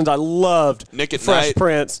seasons. I loved Nick at Fresh Night.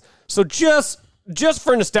 Prince. So just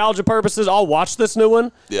for nostalgia purposes, I'll watch this new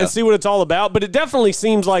one and see what it's all about. But it definitely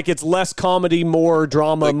seems like it's less comedy, more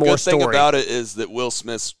drama, The more good story. thing about it is that Will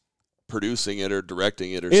Smith's producing it or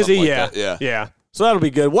directing it or Is something he? like that. Yeah. So that'll be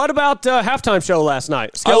good. What about halftime show last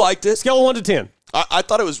night? I liked it. Scale of 1 to 10. I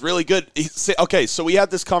thought it was really good. Okay, so we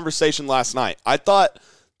had this conversation last night. I thought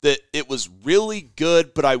that it was really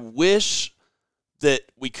good, but I wish that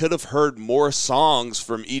we could have heard more songs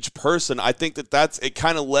from each person. I think it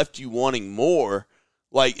kind of left you wanting more.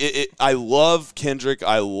 Like, I love Kendrick.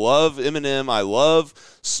 I love Eminem. I love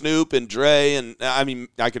Snoop and Dre. And, I mean,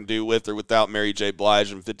 I can do with or without Mary J.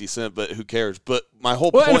 Blige and 50 Cent, but who cares? But my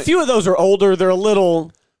whole point... And a few of those are older. They're a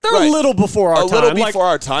little before our time. A little before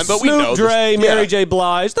our time, but we Snoop, know Dre, this. Mary J.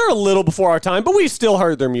 Blige, they're a little before our time, but we still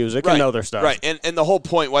heard their music and know their stuff. Right, and the whole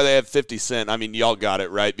point why they have 50 Cent, I mean, y'all got it,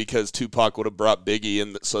 right? Because Tupac would have brought Biggie,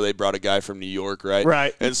 and so they brought a guy from New York, right?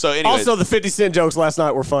 Right. And so, anyway. Also, the 50 Cent jokes last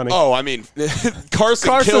night were funny. Oh, I mean,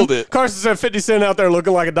 Carson killed it. Carson said 50 Cent out there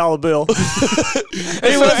looking like a dollar bill.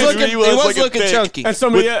 He was looking chunky. And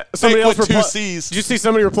somebody else with two replied. C's. Did you see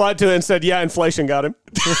somebody replied to it and said, yeah, inflation got him?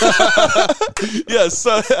 Yes,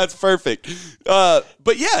 so that's perfect.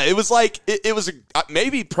 But yeah, it was like it was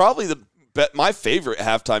probably my favorite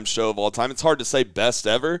halftime show of all time. It's hard to say best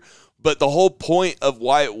ever, but the whole point of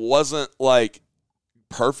why it wasn't like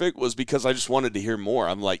perfect was because I just wanted to hear more.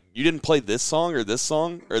 I'm like, you didn't play this song or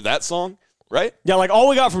that song, right? Yeah, like all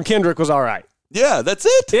we got from Kendrick was all right. Yeah, that's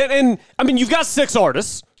it. And I mean, you've got 6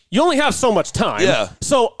 artists. You only have so much time. Yeah.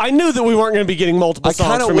 So I knew that we weren't going to be getting multiple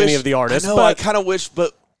songs from any of the artists. I know, but I kind of wish,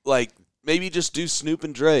 but like maybe just do Snoop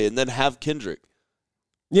and Dre and then have Kendrick.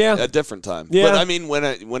 Yeah. A different time. Yeah. But, I mean, when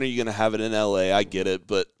are you going to have it in L.A.? I get it,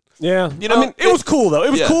 but. Yeah. You know, I mean, it was cool, though.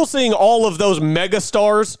 It was cool seeing all of those mega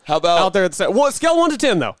stars out there at the set. Well, scale 1 to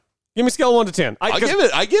 10, though. Give me scale 1 to 10. I give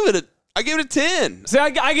it a 10. See, I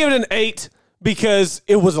give it an 8 because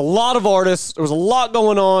it was a lot of artists. There was a lot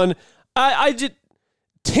going on. I just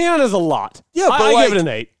 10 is a lot. Yeah, but I give it an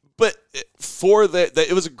 8. But for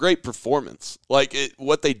it was a great performance. Like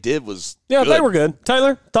what they did was good. They were good.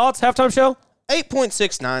 Taylor, thoughts? Halftime show?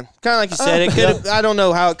 8.69. Kind of like you said. It could. I don't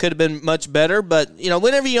know how it could have been much better, but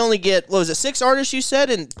whenever you only get 6 artists you said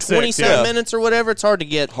in 27 minutes or whatever, it's hard to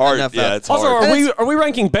get enough out. It's also, hard. are we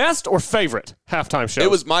ranking best or favorite halftime show?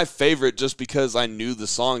 It was my favorite just because I knew the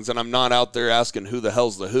songs and I'm not out there asking who the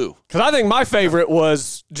hell's the who. Because I think my favorite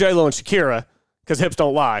was J-Lo and Shakira. Because hips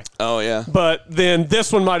don't lie. Oh, yeah. But then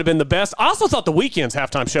this one might have been the best. I also thought the Weeknd's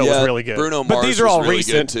halftime show was really good. Bruno Mars but these are all was really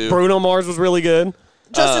recent. good, too. Bruno Mars was really good.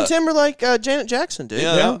 Justin Timberlake, Janet Jackson, dude.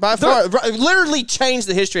 Yeah. By far, literally changed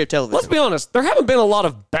the history of television. Let's be honest. There haven't been a lot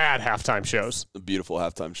of bad halftime shows. A beautiful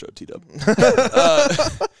halftime show, T-Dub.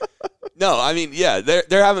 No, I mean,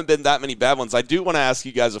 there haven't been that many bad ones. I do want to ask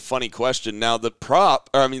you guys a funny question. Now, the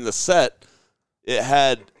set, it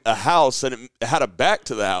had a house and it had a back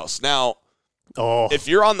to the house. Now, if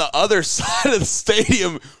you're on the other side of the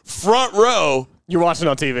stadium, front row, you're watching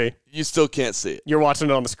on TV. You still can't see it. You're watching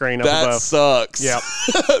it on the screen up above. That sucks. Yep.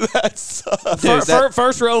 That sucks.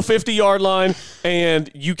 First row, 50-yard line, and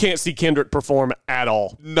you can't see Kendrick perform at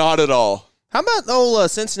all. Not at all. How about the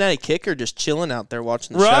old Cincinnati kicker just chilling out there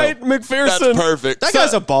watching the show? Right, McPherson. That's perfect. That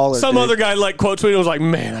guy's a baller. Some dude. other guy quote tweeted and was like,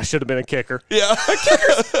 "Man, I should have been a kicker." Yeah.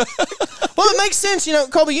 Well, it makes sense,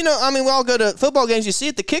 Colby. We all go to football games. You see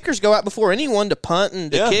it. The kickers go out before anyone to punt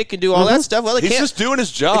and to kick and do all that stuff. Well, he's just doing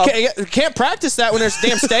his job. Can't practice that when there's a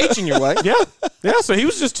damn stage in your way. Yeah. So he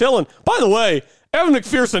was just chilling. By the way, Evan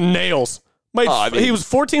McPherson nails. He was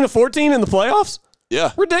 14 of 14 in the playoffs.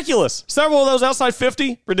 Yeah. Ridiculous. Several of those outside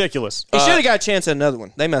 50. Ridiculous. He should have got a chance at another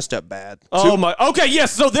one. They messed up bad. Oh, my. Okay,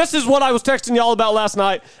 yes. So this is what I was texting y'all about last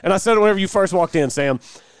night, and I said it whenever you first walked in, Sam.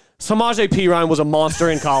 Samaje Perine was a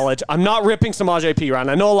monster in college. I'm not ripping Samaje Perine.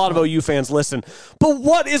 I know a lot of OU fans listen. But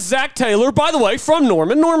what is Zach Taylor, by the way, from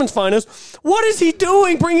Norman's finest, what is he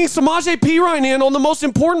doing bringing Samaje Perine in on the most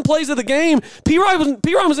important plays of the game? Perine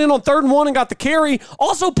was in on 3rd and 1 and got the carry.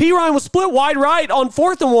 Also, Perine was split wide right on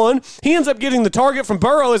 4th and 1. He ends up getting the target from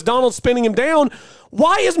Burrow as Donald's spinning him down.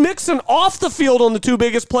 Why is Mixon off the field on the 2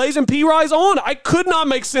 biggest plays and Perine's on? I could not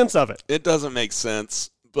make sense of it. It doesn't make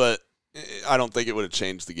sense, but I don't think it would have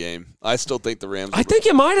changed the game. I still think the Rams. I think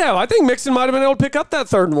it might have. I think Mixon might have been able to pick up that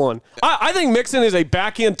 3rd and 1. I think Mixon is a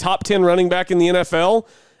back-end top 10 running back in the NFL,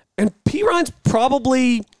 and Perine's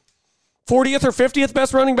probably 40th or 50th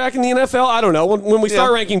best running back in the NFL. I don't know. When we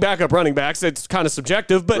start ranking backup running backs, it's kind of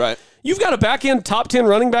subjective, but you've got a back-end top 10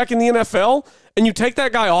 running back in the NFL, and you take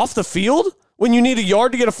that guy off the field when you need a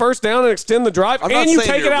yard to get a first down and extend the drive, and you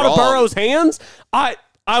take it out of Burrow's hands. I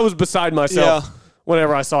was beside myself. Yeah.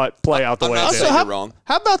 Whenever I saw it play out the way it did. How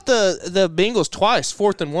about the Bengals twice,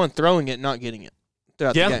 4th and 1, throwing it, not getting it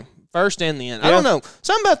throughout the game, first and the end? I don't know.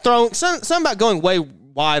 Something about going way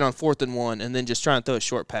wide on 4th and 1, and then just trying to throw a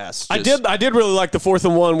short pass. I did really like the 4th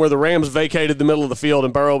and 1 where the Rams vacated the middle of the field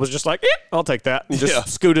and Burrow was just like, I'll take that, and just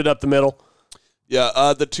scooted up the middle.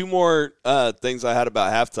 Yeah. The 2 more things I had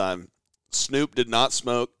about halftime. Snoop did not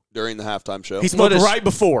smoke during the halftime show. He smoked right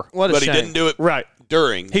before, but he didn't do it right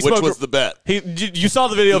during, which was the bet. You saw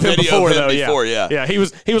the video of him before, though. Yeah. He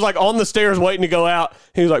was like on the stairs waiting to go out.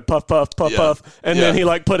 He was like puff, puff, puff, puff, and then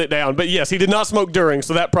he put it down. But yes, he did not smoke during,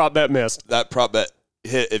 so that prop bet missed. That prop bet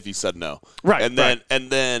hit if you said no. Right. And then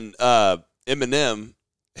Eminem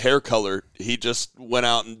hair color. He just went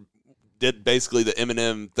out and did basically the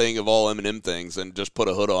Eminem thing of all Eminem things and just put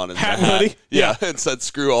a hood on and hat and hoodie. Yeah, and said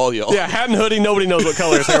screw all y'all. Yeah, hat and hoodie. Nobody knows what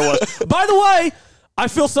color his hair was. By the way, I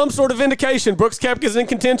feel some sort of indication Brooks Koepka's in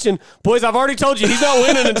contention. Boys, I've already told you he's not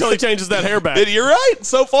winning until he changes that hair back. You're right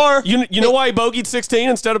so far. You know why he bogeyed 16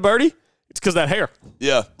 instead of birdie? It's because that hair.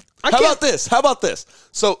 Yeah. How about this?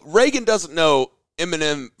 So Reagan doesn't know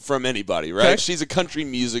Eminem from anybody, right? Okay. She's a country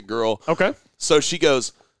music girl. Okay. So she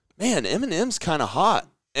goes, man, Eminem's kind of hot.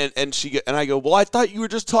 And I go, well, I thought you were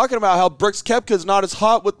just talking about how Brooks Koepka's not as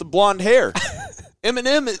hot with the blonde hair.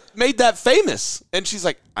 Eminem made that famous. And she's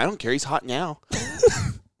like, I don't care. He's hot now.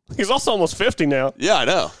 He's also almost 50 now. Yeah, I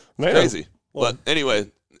know. Man. Crazy. Well, but anyway,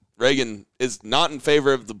 Reagan is not in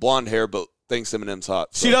favor of the blonde hair, but thinks Eminem's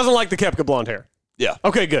hot. So. She doesn't like the Koepka blonde hair. Yeah.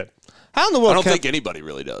 Okay, good. How in the world? I don't think anybody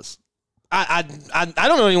really does. I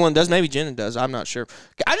don't know anyone does. Maybe Jenna does. I'm not sure.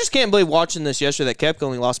 I just can't believe watching this yesterday that Koepka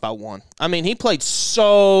only lost by 1. I mean, he played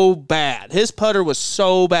so bad. His putter was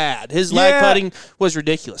so bad. His lag putting was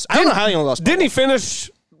ridiculous. I don't know how he only lost. Didn't he finish?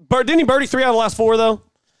 Didn't he birdie 3 out of the last 4 though?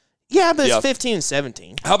 Yeah, but it's 15 and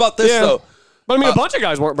 17. How about this though? But I mean, a bunch of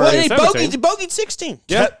guys weren't birdie. Well, he bogeyed 16.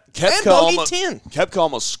 Yeah, and bogeyed 10. Koepka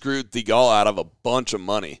almost screwed Theegala out of a bunch of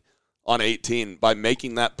money on 18 by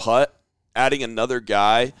making that putt, adding another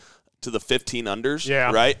guy to the 15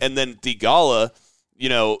 unders, right? And then Theegala,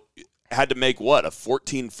 had to make what, a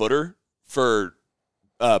 14-footer for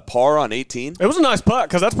par on 18? It was a nice putt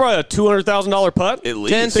because that's probably a $200,000 putt. At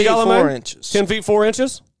least 10 feet 4 inches. 10 feet 4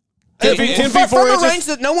 inches. 10 feet 4 inches. From a range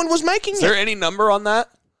that no one was making. Is there any number on that?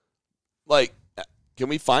 Like, can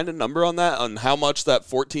we find a number on that, on how much that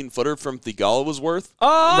 14-footer from Theegala was worth?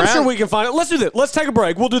 I'm sure we can find it. Let's do this. Let's take a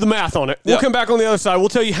break. We'll do the math on it. We'll come back on the other side. We'll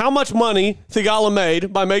tell you how much money Theegala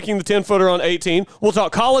made by making the 10-footer on 18. We'll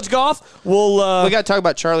talk college golf. We got to talk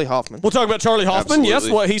about Charley Hoffman. We'll talk about Charley Hoffman. Absolutely. Yes,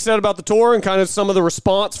 what he said about the tour and kind of some of the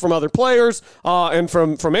response from other players and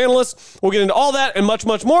from analysts. We'll get into all that and much,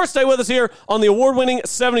 much more. Stay with us here on the award-winning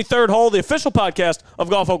 73rd Hole, the official podcast of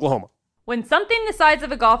Golf Oklahoma. When something the size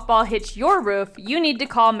of a golf ball hits your roof, you need to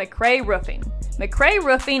call McRae Roofing. McRae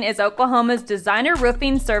Roofing is Oklahoma's designer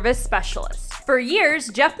roofing service specialist. For years,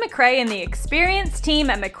 Jeff McRae and the experienced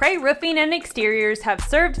team at McRae Roofing and Exteriors have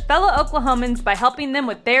served fellow Oklahomans by helping them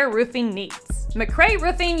with their roofing needs. McRae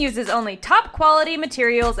Roofing uses only top quality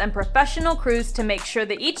materials and professional crews to make sure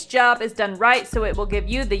that each job is done right, so it will give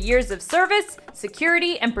you the years of service,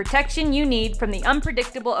 security, and protection you need from the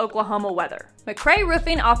unpredictable Oklahoma weather. McRae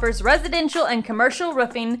Roofing offers residential and commercial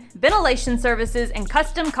roofing, ventilation services, and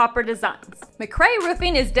custom copper designs. McRae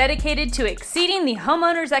Roofing is dedicated to exceeding the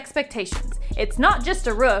homeowner's expectations. It's not just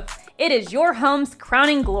a roof, it is your home's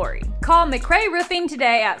crowning glory. Call McRae Roofing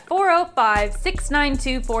today at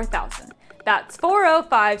 405-692-4000. That's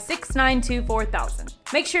 405-692-4000.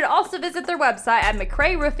 Make sure to also visit their website at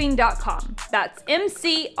mcrayroofing.com. That's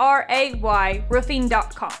MCRAY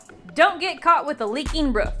roofing.com. Don't get caught with a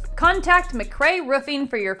leaking roof. Contact McRae Roofing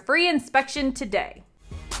for your free inspection today.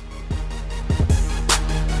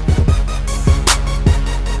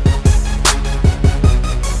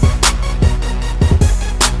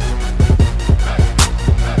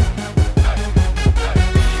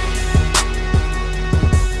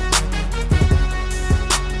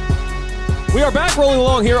 We are back rolling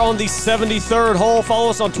along here on the 73rd Hole. Follow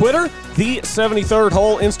us on Twitter, the 73rd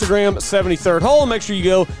Hole, Instagram, 73rd Hole. Make sure you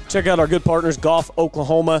go check out our good partners,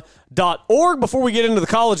 golfoklahoma.org. Before we get into the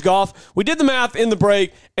college golf, we did the math in the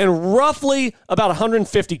break, and roughly about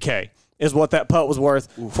 $150K is what that putt was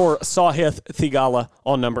worth for Sahith Theegala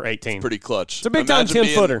on number 18. Pretty clutch. It's a big-time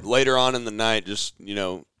 10-footer. Later on in the night, just,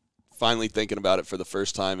 finally thinking about it for the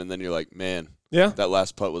first time, and then you're like, man, that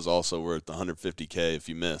last putt was also worth $150K if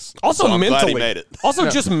you miss. Also, so I'm mentally. glad he made it. Also,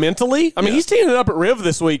 just mentally. I mean, he's teeing it up at Riv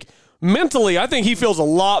this week. Mentally, I think he feels a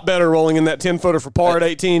lot better rolling in that 10-footer for par at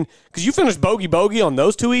 18 because you finished bogey on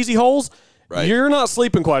those 2 easy holes. Right. You're not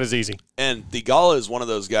sleeping quite as easy. And Theegala is one of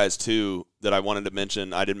those guys, too, that I wanted to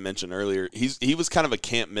mention. I didn't mention earlier. He was kind of a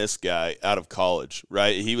can't-miss guy out of college,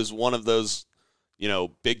 right? He was one of those,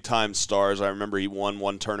 big-time stars. I remember he won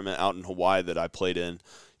one tournament out in Hawaii that I played in.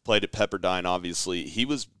 Played at Pepperdine, obviously. He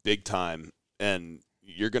was big-time, and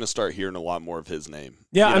you're going to start hearing a lot more of his name.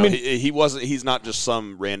 Yeah, he's not just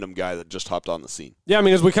some random guy that just hopped on the scene. Yeah, I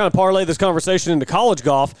mean, as we kind of parlay this conversation into college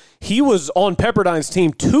golf, he was on Pepperdine's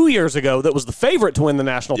team 2 years ago that was the favorite to win the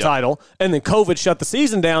national title, and then COVID shut the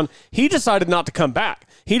season down. He decided not to come back.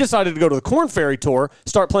 He decided to go to the Korn Ferry Tour,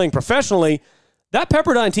 start playing professionally. That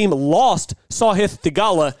Pepperdine team lost Sahith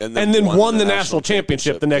Theegala and then won the national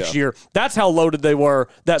championship the next year. That's how loaded they were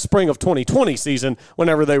that spring of 2020 season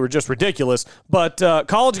whenever they were just ridiculous. But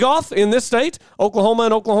college golf in this state, Oklahoma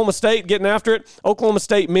and Oklahoma State getting after it. Oklahoma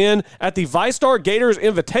State men at the VyStar Gators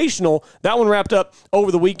Invitational. That one wrapped up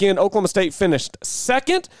over the weekend. Oklahoma State finished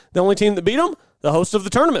second. The only team that beat them, the host of the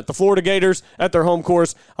tournament, the Florida Gators, at their home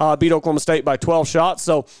course, beat Oklahoma State by 12 shots.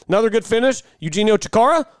 So another good finish. Eugenio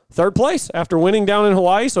Chikara, third place after winning down in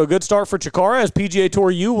Hawaii. So a good start for Chikara as PGA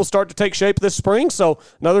Tour U will start to take shape this spring. So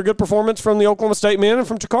another good performance from the Oklahoma State men and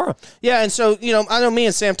from Chikara. Yeah, and so, I know me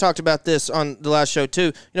and Sam talked about this on the last show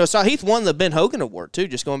too. Sahith won the Ben Hogan Award too,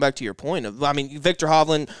 just going back to your point of, Victor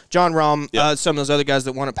Hovland, John Rahm, some of those other guys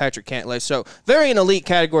that won at Patrick Cantlay. So very an elite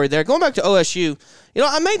category there. Going back to OSU,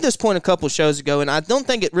 I made this point a couple shows ago, and I don't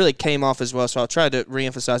think it really came off as well, so I'll try to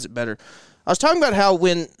reemphasize it better. I was talking about how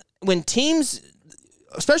when teams,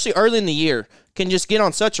 especially early in the year, can just get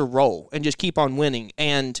on such a roll and just keep on winning.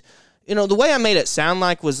 And, the way I made it sound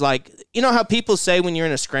like was like you know how people say when you're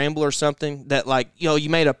in a scramble or something that, like, you know, you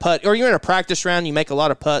made a putt, or you're in a practice round, you make a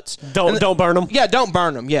lot of putts. Don't burn them. Yeah, don't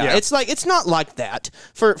burn them. Yeah. It's like, it's not like that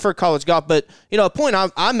for college golf. But, you know, a point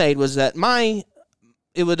I made was that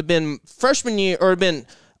it would have been freshman year, or been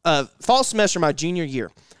fall semester my junior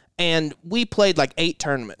year. And we played like 8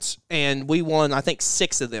 tournaments, and we won, I think,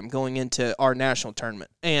 6 of them going into our national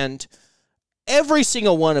tournament. And every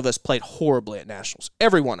single one of us played horribly at nationals.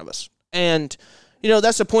 Every one of us. And, you know,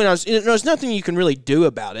 that's the point there's nothing you can really do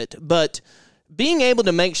about it, but being able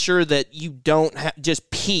to make sure that you don't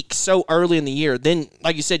just peak so early in the year, then,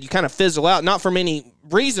 like you said, you kind of fizzle out, not from any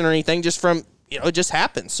reason or anything, just from, you know, it just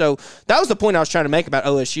happens. So that was the point I was trying to make about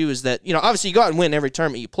OSU, is that, you know, obviously you go out and win every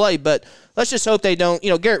tournament you play, but let's just hope they don't, you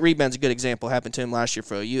know, Garrett Rebound's a good example. Happened to him last year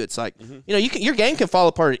for OU. It's like, you know, your game can fall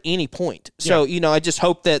apart at any point. So, you know, I just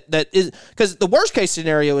hope that is, because the worst case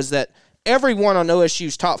scenario is that everyone on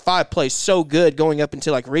OSU's top 5 plays so good going up into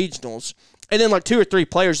like regionals, and then like 2 or 3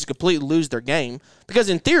 players just completely lose their game. Because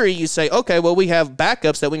in theory, you say, okay, well, we have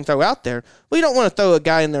backups that we can throw out there. Well, you don't want to throw a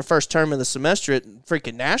guy in their first term of the semester at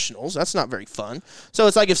freaking nationals. That's not very fun. So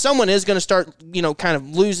it's like, if someone is going to start, you know, kind of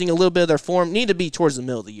losing a little bit of their form, need to be towards the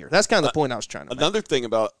middle of the year. That's kind of the point I was trying to make. Another thing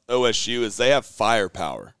about OSU is they have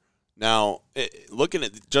firepower. Now, looking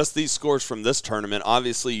at just these scores from this tournament,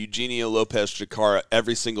 obviously Eugenio Lopez-Jacara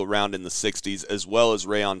every single round in the 60s, as well as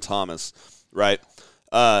Rayon Thomas, right?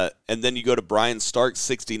 And then you go to Brian Stark,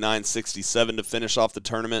 69-67 to finish off the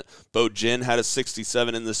tournament. Bo Jin had a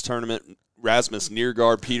 67 in this tournament. Rasmus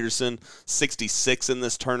Niergaard Peterson, 66 in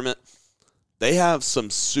this tournament. They have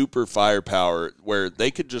some super firepower where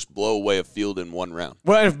they could just blow away a field in one round.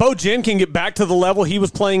 Well, if Bo Jin can get back to the level he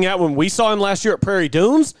was playing at when we saw him last year at Prairie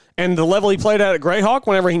Dunes, and the level he played at Greyhawk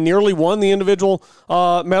whenever he nearly won the individual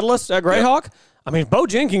medalist at Greyhawk, I mean, if Bo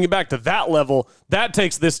Jin can get back to that level, that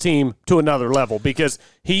takes this team to another level, because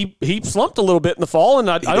he slumped a little bit in the fall, and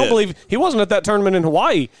I don't believe he wasn't at that tournament in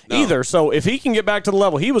Hawaii either. So if he can get back to the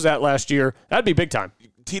level he was at last year, that'd be big time.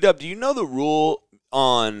 T-Dub, do you know the rule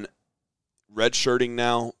on redshirting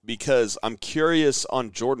now? Because I'm curious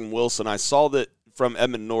on Jordan Wilson. I saw that from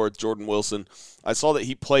Edmond North, Jordan Wilson, I saw that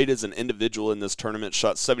he played as an individual in this tournament,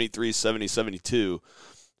 shot 73, 70, 72,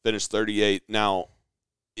 finished 38. Now,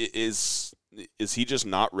 is he just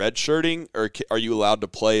not redshirting, or are you allowed to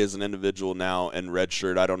play as an individual now and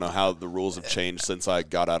redshirt? I don't know how the rules have changed since I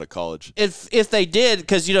got out of college. If they did,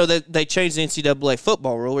 because, you know, they changed the NCAA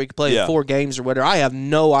football rule where you can play 4 games or whatever. I have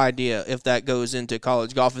no idea if that goes into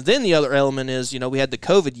college golf. And then the other element is, you know, we had the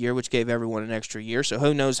COVID year, which gave everyone an extra year. So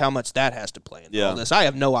who knows how much that has to play into all this. I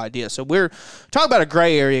have no idea. So we're talking about a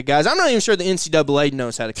gray area, guys. I'm not even sure the NCAA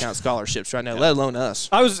knows how to count scholarships right now, let alone us.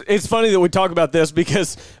 It's funny that we talk about this,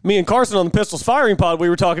 because me and Carson on the Pistols Firing Pod, we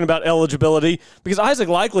were talking about eligibility, because Isaac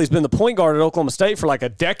Likely's been the point guard at Oklahoma State for like a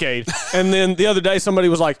decade. And then the other day somebody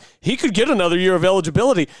was like, he could get another year of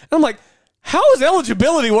eligibility. And I'm like, how is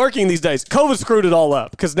eligibility working these days? COVID screwed it all up,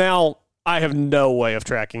 because now I have no way of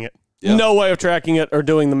tracking it. Yep. No way of tracking it or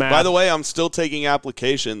doing the math. By the way, I'm still taking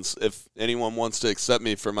applications if anyone wants to accept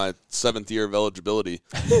me for my 7th year of eligibility.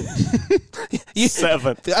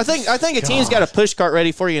 7th. I think a team's got a push cart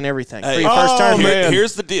ready for you and everything for your first tournament.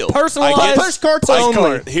 Here's the deal. Personalized push carts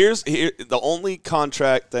only. Here's the only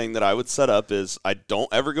contract thing that I would set up is I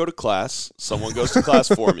don't ever go to class. Someone goes to class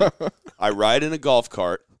for me. I ride in a golf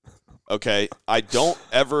cart. Okay. I don't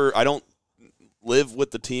live with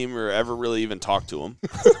the team or ever really even talk to them.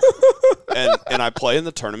 and I play in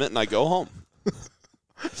the tournament and I go home.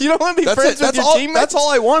 You don't want to be friends with your teammates? That's all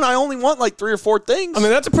I want. I only want like 3 or 4 things. I mean,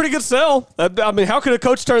 that's a pretty good sell. I mean, how could a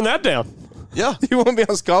coach turn that down? Yeah. You want to be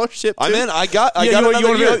on scholarship too? I'm in. I got you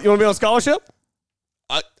want to be on scholarship?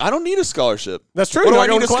 I don't need a scholarship. That's true. What do I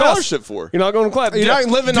need a scholarship for? You're not going to class. You're not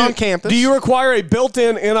living on campus. Do you require a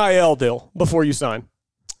built-in NIL deal before you sign?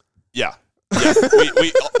 Yeah.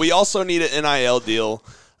 We also need an NIL deal.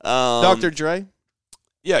 Dr. Dre?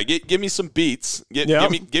 Yeah, give me some beats.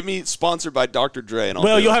 Give me sponsored by Dr. Dre. And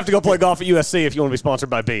you'll have to go play golf at USC if you want to be sponsored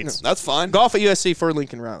by Beats. That's fine. Golf at USC for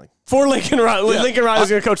Lincoln Riley. For Lincoln Riley. Yeah. Lincoln Riley's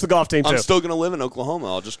going to coach the golf team, too. I'm still going to live in Oklahoma.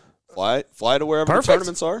 I'll just fly to wherever the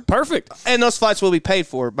tournaments are. Perfect. And those flights will be paid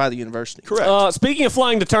for by the university. Correct. Speaking of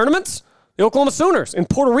flying to tournaments, the Oklahoma Sooners in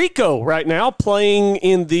Puerto Rico right now playing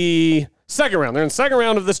in the second round. They're in the second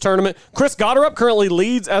round of this tournament. Chris Gotterup currently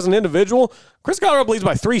leads as an individual. Chris Gotterup leads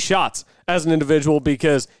by 3 shots as an individual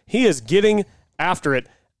because he is getting after it.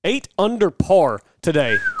 8 under par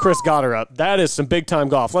today, Chris Gotterup. That is some big-time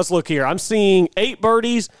golf. Let's look here. I'm seeing 8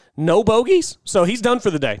 birdies, no bogeys, so he's done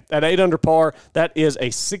for the day at 8 under par. That is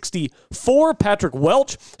a 64. Patrick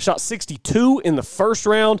Welch shot 62 in the first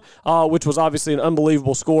round, which was obviously an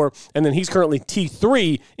unbelievable score, and then he's currently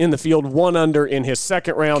T3 in the field, 1 under in his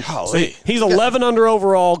second round. So he's 11 under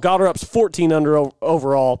overall. Gotterup's 14 under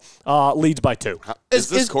overall, leads by 2. Is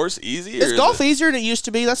this course easy? Is golf easier than it used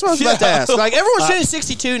to be? That's what I was about to ask. Like, everyone's shooting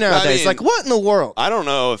 62 nowadays. I mean, like, what in the world? I don't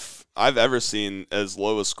know if I've ever seen as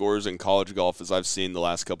low a scores in college golf as I've seen the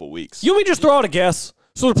last couple weeks. You want me to just throw out a guess?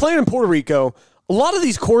 So they're playing in Puerto Rico. A lot of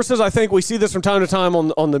these courses, I think we see this from time to time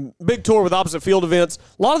on the big tour with opposite field events.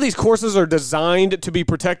 A lot of these courses are designed to be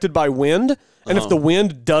protected by wind. And if the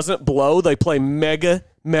wind doesn't blow, they play mega,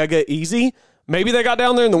 mega easy. Maybe they got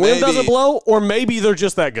down there and the wind doesn't blow, or maybe they're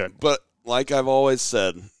just that good. But like I've always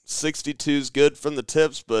said, 62 is good from the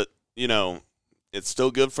tips, but, you know, it's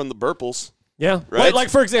still good from the burples. Yeah. Right?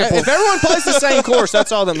 Like, for example, If everyone plays the same course,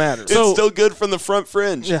 that's all that matters. It's still good from the front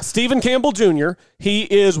fringe. Yeah. Stephen Campbell Jr., he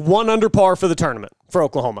is 1 under par for the tournament for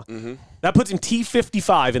Oklahoma. Mm-hmm. That puts him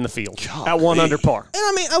T55 in the field at 1 under par. And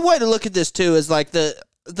I mean, a way to look at this too is like the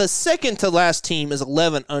second to last team is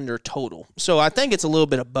 11 under total. So I think it's a little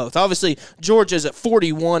bit of both. Obviously, Georgia's at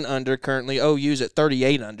 41 under currently. OU's at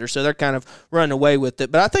 38 under. So they're kind of running away with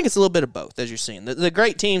it. But I think it's a little bit of both, as you're seeing. The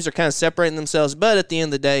great teams are kind of separating themselves. But at the end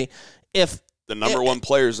of the day, if the number one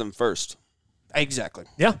player's in first. Exactly.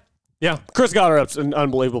 Yeah. Yeah. Chris Gotterup's an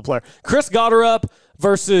unbelievable player. Chris Gotterup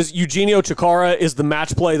versus Eugenio Chacarra is the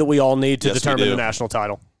match play that we all need to determine the national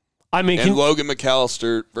title. I mean, and Logan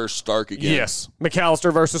McAllister versus Stark again. Yes.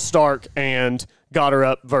 McAllister versus Stark and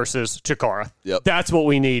Gotterup versus Chacarra. Yep. That's what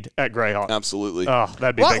we need at Greyhawk. Absolutely. Oh,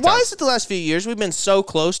 that'd be big time. Why is it the last few years we've been so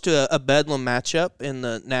close to a Bedlam matchup in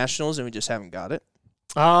the Nationals and we just haven't got it?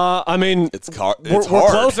 I mean, we're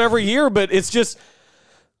close every year, but it's just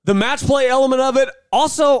the match play element of it.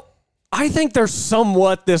 Also, I think there's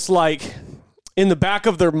somewhat this like in the back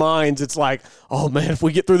of their minds, it's like, oh man, if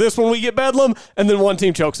we get through this one, we get Bedlam, and then one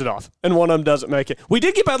team chokes it off, and one of them doesn't make it. We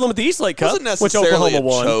did get Bedlam at the East Lake Cup, which Oklahoma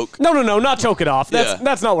won. Choke. No, not choke it off.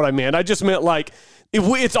 That's not what I meant. I just meant like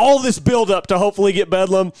it's all this build up to hopefully get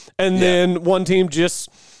Bedlam, and then one team just.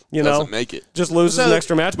 Doesn't make it. Just loses an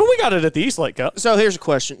extra match. But we got it at the East Lake Cup. So here's a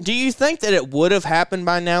question. Do you think that it would have happened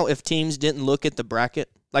by now if teams didn't look at the bracket?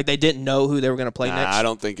 Like they didn't know who they were going to play next? I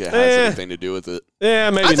don't think it has anything to do with it. Yeah,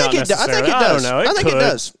 maybe not necessarily. I think it does. I don't know. I think it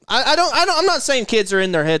does. I'm not saying kids are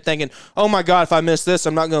in their head thinking, oh my God, if I miss this,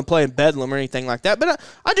 I'm not going to play in Bedlam or anything like that. But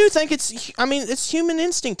I do think it's human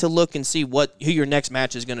instinct to look and see who your next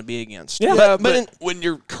match is going to be against. Yeah, but when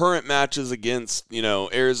your current match is against,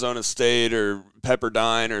 Arizona State or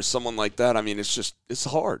Pepperdine or someone like that, I mean, it's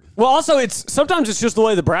hard. Well, also, sometimes it's just the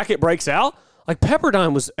way the bracket breaks out. Like,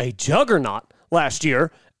 Pepperdine was a juggernaut last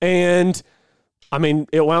year, and, I mean,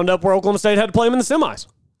 it wound up where Oklahoma State had to play them in the semis.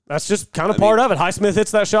 That's just kind of part of it. Highsmith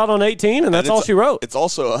hits that shot on 18, and that's all she wrote. It's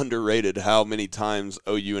also underrated how many times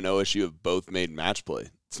OU and OSU have both made match play.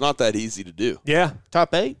 It's not that easy to do. Yeah.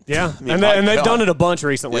 Top 8? Yeah. And they've done it a bunch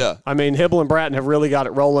recently. Yeah. I mean, Hibble and Bratton have really got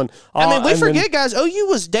it rolling. We forget, guys, OU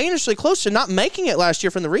was dangerously close to not making it last year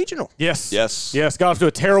from the regional. Yes. Yes. Got off to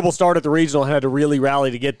a terrible start at the regional and had to really rally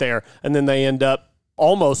to get there, and then they end up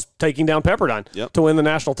almost taking down Pepperdine to win the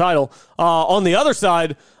national title. On the other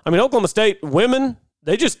side, I mean, Oklahoma State women,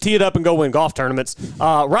 they just tee it up and go win golf tournaments.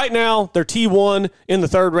 Right now, they're T1 in the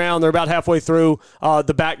third round. They're about halfway through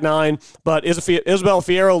the back 9. But Isabel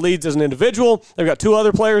Fierro leads as an individual. They've got 2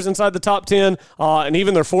 other players inside the top 10, and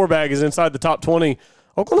even their 4-bag is inside the top 20.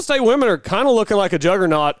 Oklahoma State women are kind of looking like a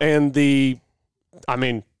juggernaut, and to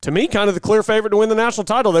me, kind of the clear favorite to win the national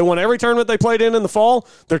title. They won every tournament they played in the fall.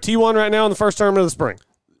 They're T1 right now in the first tournament of the spring.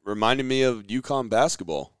 Reminding me of UConn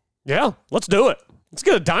basketball. Yeah, let's do it. Let's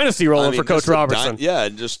get a dynasty rolling for Coach Robertson.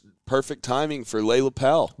 Just perfect timing for Layla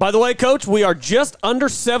Powell. By the way, Coach, we are just under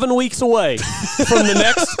 7 weeks away from the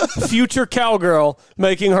next future Cowgirl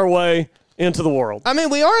making her way into the world. I mean,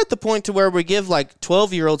 we are at the point to where we give like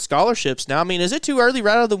 12-year-old scholarships now. I mean, is it too early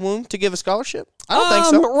right out of the womb to give a scholarship? I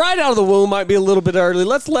don't think so. Right out of the womb might be a little bit early.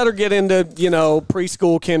 Let's let her get into,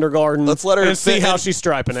 preschool, kindergarten. Let's let her and see how she's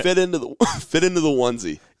striping it. Fit into the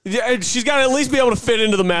onesie. Yeah, she's got to at least be able to fit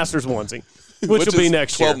into the Masters onesie. Which will be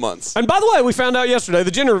next 12 year. months. And by the way, we found out yesterday,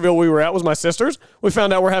 the gender reveal we were at was my sister's. We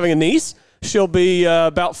found out we're having a niece. She'll be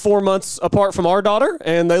about 4 months apart from our daughter,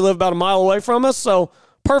 and they live about a mile away from us, so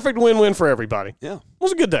perfect win-win for everybody. Yeah. It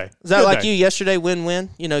was a good day. Is that like you yesterday,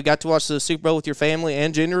 win-win? Got to watch the Super Bowl with your family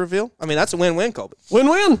and gender reveal? I mean, that's a win-win, Colby.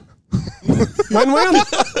 Win-win. Win-win.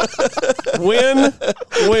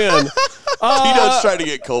 Win-win. Tito's trying to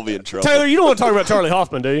get Colby in trouble. Taylor, you don't want to talk about Charley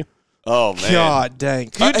Hoffman, do you? Oh man! God dang!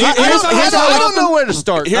 Here's I don't know where to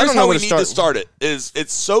start. Here's how we need to start it.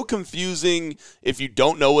 It's so confusing if you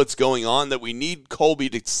don't know what's going on that we need Colby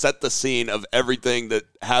to set the scene of everything that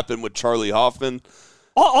happened with Charley Hoffman.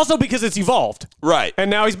 Also because it's evolved. Right. And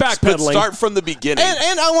now he's But backpedaling. start from the beginning.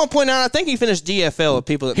 And I want to point out, I think he finished DFL of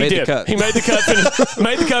people that made the cut. He made the cut.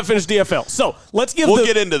 Made the cut. Finished DFL. So we'll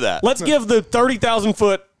get into that. Let's give the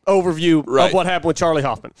 30,000-foot overview of what happened with Charley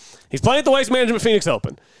Hoffman. He's playing at the Waste Management Phoenix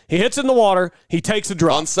Open. He hits it in the water. He takes a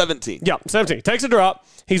drop. On 17. Yeah, 17. He takes a drop.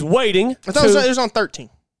 He's waiting. I thought it was on 13.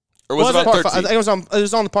 Or was it on 13? I think it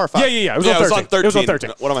was on the par 5. Yeah. It was on 13. It was on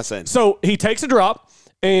 13. What am I saying? So he takes a drop,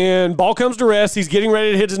 and ball comes to rest. He's getting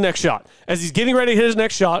ready to hit his next shot. As he's getting ready to hit his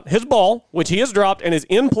next shot, his ball, which he has dropped and is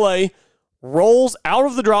in play, rolls out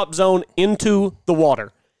of the drop zone into the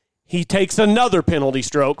water. He takes another penalty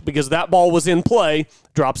stroke because that ball was in play,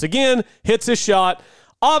 drops again, hits his shot.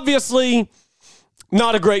 Obviously,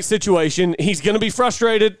 not a great situation. He's going to be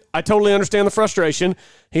frustrated. I totally understand the frustration.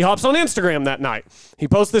 He hops on Instagram that night. He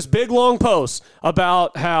posts this big, long post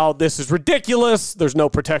about how this is ridiculous. There's no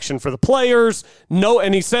protection for the players.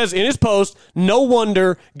 And he says in his post, no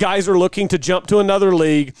wonder guys are looking to jump to another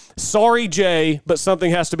league. Sorry, Jay, but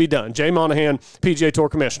something has to be done. Jay Monahan, PGA Tour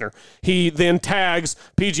commissioner. He then tags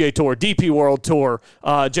PGA Tour, DP World Tour,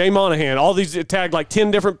 Jay Monahan. All these tagged like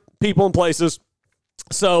 10 different people and places.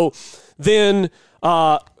 So then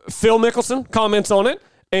Phil Mickelson comments on it,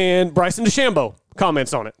 and Bryson DeChambeau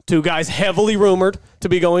comments on it. Two guys heavily rumored to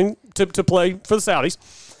be going to play for the Saudis.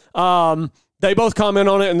 They both comment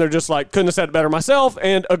on it, and they're just like, couldn't have said it better myself,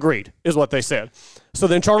 and agreed, is what they said. So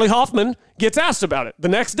then Charley Hoffman gets asked about it. The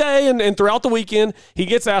next day and throughout the weekend, he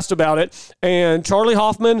gets asked about it, and Charley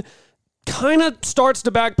Hoffman kind of starts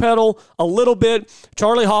to backpedal a little bit.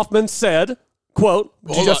 Charley Hoffman said, quote,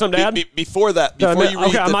 did you have something to add? Before that, before you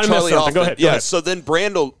read the Charley Hoffman. Go ahead. So then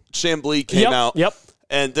Brandel Chambly came out. Yep.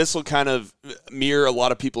 And this will kind of mirror a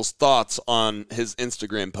lot of people's thoughts on his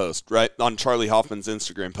Instagram post, right? On Charley Hoffman's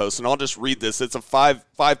Instagram post. And I'll just read this. It's a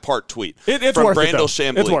five-part tweet it's from worth Brandel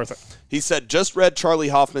it, Chambly. It's worth it. He said, just read Charley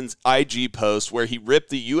Hoffman's IG post where he ripped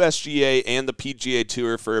the USGA and the PGA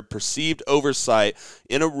Tour for a perceived oversight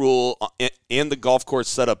in a rule and the golf course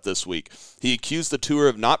setup this week. He accused the tour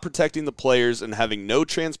of not protecting the players and having no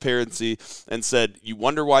transparency and said, you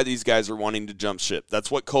wonder why these guys are wanting to jump ship.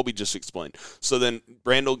 That's what Colby just explained. So then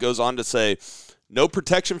Brandel goes on to say, no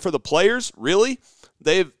protection for the players? Really?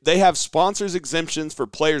 They have sponsors exemptions for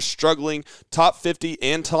players struggling, top 50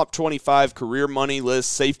 and top 25 career money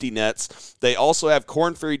list safety nets. They also have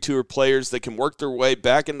Korn Ferry Tour players that can work their way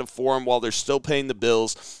back into form while they're still paying the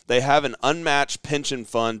bills. They have an unmatched pension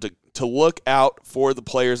fund to look out for the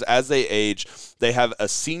players as they age. They have a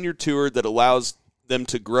senior tour that allows them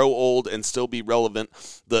to grow old and still be relevant.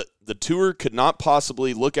 The tour could not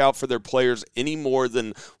possibly look out for their players any more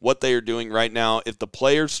than what they are doing right now. If the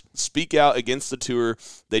players speak out against the tour,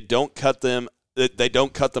 they don't cut them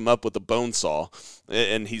up with a bone saw.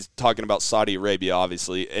 And he's talking about Saudi Arabia,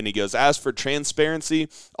 obviously. And he goes, as for transparency,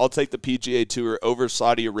 I'll take the PGA Tour over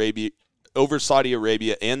Saudi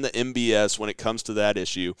Arabia and the MBS when it comes to that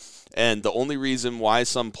issue. And the only reason why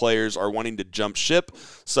some players are wanting to jump ship,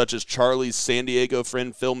 such as Charlie's San Diego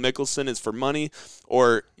friend Phil Mickelson, is for money,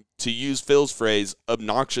 or to use Phil's phrase,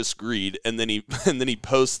 obnoxious greed. And then he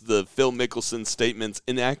posts the Phil Mickelson statements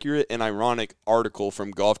inaccurate and ironic article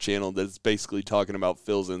from Golf Channel that's basically talking about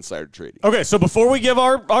Phil's insider trading. Okay, so before we give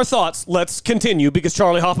our thoughts, let's continue because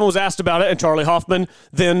Charley Hoffman was asked about it, and Charley Hoffman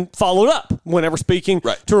then followed up whenever speaking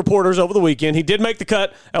to reporters over the weekend. He did make the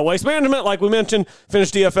cut at Waste Management, like we mentioned,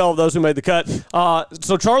 finished DFL of those who made the cut.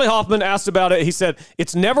 So Charley Hoffman asked about it. He said,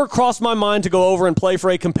 it's never crossed my mind to go over and play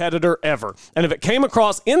for a competitor ever. And if it came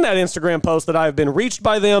across in that Instagram post that I have been reached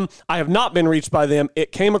by them, I have not been reached by them.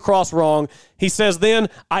 It came across wrong. He says then,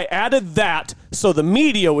 I added that so the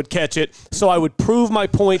media would catch it, so I would prove my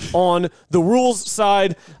point on the rules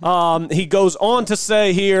side. He goes on to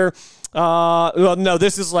say here, well, no,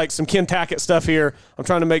 this is like some Ken Tackett stuff here. I'm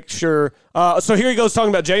trying to make sure. So here he goes talking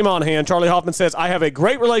about Jay Monahan. Charley Hoffman says, I have a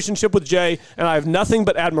great relationship with Jay, and I have nothing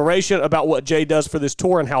but admiration about what Jay does for this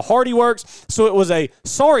tour and how hard he works. So it was a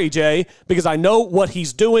sorry, Jay, because I know what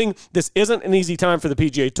he's doing. This isn't an easy time for the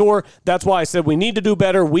PGA Tour. That's why I said we need to do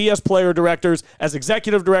better. We as player directors, as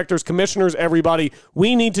executive directors, commissioners, everybody,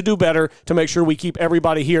 we need to do better to make sure we keep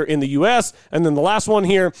everybody here in the U.S. And then the last one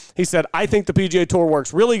here, he said, I think the PGA Tour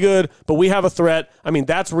works really good, but we have a threat. I mean,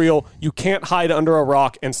 that's real. You can't hide under a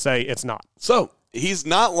rock and say it's not. So he's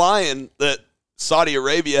not lying that Saudi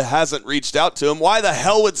Arabia hasn't reached out to him. Why the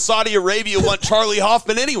hell would Saudi Arabia want Charley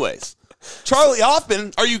Hoffman anyways? Charley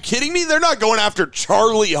Hoffman, are you kidding me? They're not going after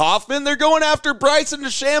Charley Hoffman. They're going after Bryson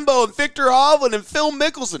DeChambeau and Victor Hovland and Phil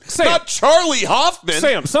Mickelson. Sam, not Charley Hoffman.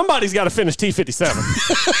 Sam, somebody's got to finish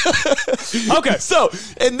T57. Okay. So,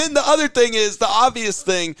 and then the other thing is, the obvious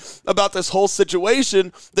thing about this whole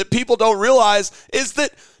situation that people don't realize is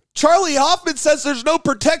that Charley Hoffman says there's no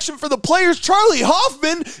protection for the players. Charley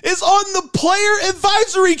Hoffman is on the Player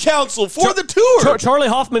Advisory Council for the tour. Charley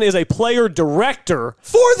Hoffman is a player director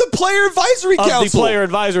for the Player Advisory Council. Of the Player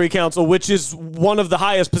Advisory Council, which is one of the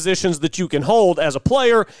highest positions that you can hold as a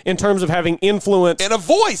player in terms of having influence and a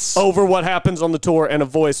voice over what happens on the tour and a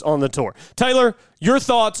voice on the tour. Taylor, your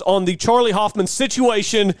thoughts on the Charley Hoffman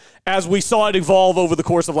situation as we saw it evolve over the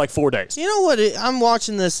course of like 4 days? You know what? I'm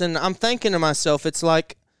watching this and I'm thinking to myself, it's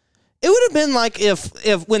like, it would have been like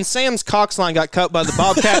if when Sam's Cox line got cut by the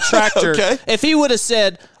Bobcat tractor, if he would have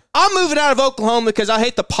said, I'm moving out of Oklahoma because I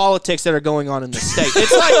hate the politics that are going on in the state.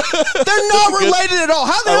 It's like, they're not related at all.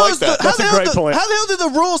 How the hell do the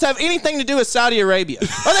rules have anything to do with Saudi Arabia?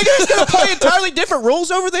 Are they just going to play entirely different rules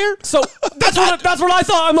over there? So that's what I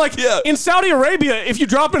thought. I'm like, in Saudi Arabia, if you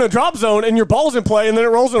drop in a drop zone and your ball's in play and then it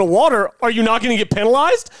rolls into water, are you not going to get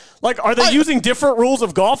penalized? Like, are they using different rules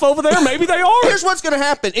of golf over there? Maybe they are. Here's what's going to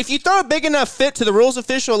happen. If you throw a big enough fit to the rules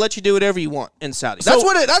official, it'll let you do whatever you want in Saudi. That's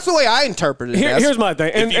the way I interpret it. Here's my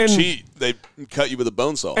thing. If you cheat, they cut you with a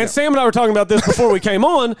bone saw. And Sam and I were talking about this before we came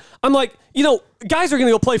on. I'm like, guys are going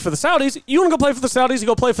to go play for the Saudis. You want to go play for the Saudis, you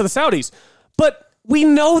go play for the Saudis. But we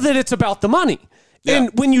know that it's about the money. Yeah.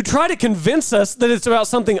 And when you try to convince us that it's about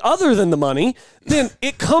something other than the money, then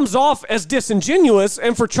it comes off as disingenuous.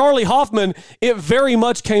 And for Charley Hoffman, it very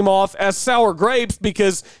much came off as sour grapes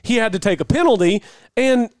because he had to take a penalty.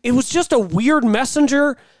 And it was just a weird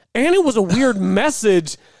messenger, and it was a weird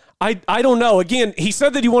message. I don't know. Again, he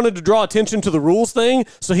said that he wanted to draw attention to the rules thing,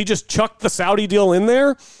 so he just chucked the Saudi deal in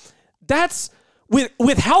there. That's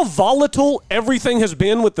with how volatile everything has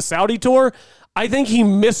been with the Saudi tour, I think he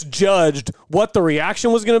misjudged what the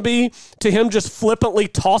reaction was going to be to him just flippantly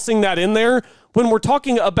tossing that in there when we're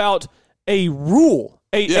talking about a rule,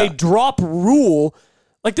 a drop rule.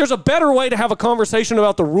 Like, there's a better way to have a conversation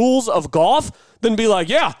about the rules of golf than be like,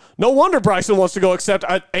 yeah, no wonder Bryson wants to go accept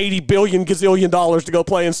 $80 billion gazillion to go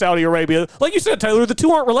play in Saudi Arabia. Like you said, Taylor, the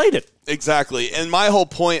two aren't related. Exactly. And my whole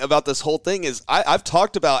point about this whole thing is I've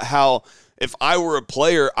talked about how if I were a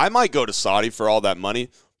player, I might go to Saudi for all that money,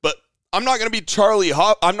 but I'm not going to be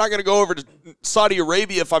I'm not going to go over to Saudi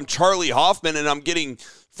Arabia if I'm Charley Hoffman and I'm getting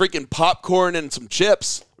freaking popcorn and some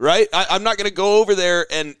chips, right? I'm not going to go over there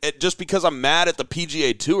and just because I'm mad at the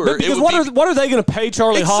PGA Tour. Because what are they going to pay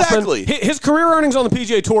Charley Hoffman? His career earnings on the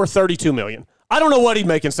PGA Tour are $32 million. I don't know what he'd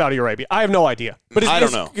make in Saudi Arabia. I have no idea. But I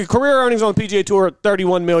don't know. His career earnings on the PGA Tour are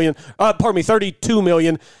 $32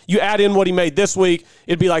 million. You add in what he made this week,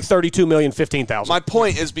 it'd be like $32,015,000. My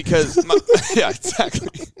point is because yeah, exactly.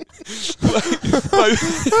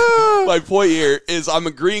 my point here is I'm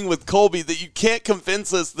agreeing with Colby that you can't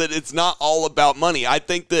convince us that it's not all about money. I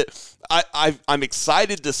think that I'm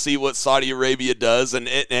excited to see what Saudi Arabia does and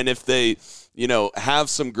if they have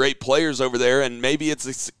some great players over there, and maybe it's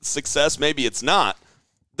a success, maybe it's not.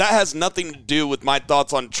 That has nothing to do with my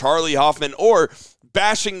thoughts on Charley Hoffman or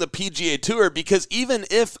bashing the PGA Tour, because even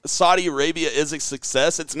if Saudi Arabia is a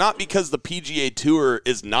success, it's not because the PGA Tour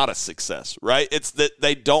is not a success, right? It's that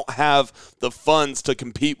they don't have the funds to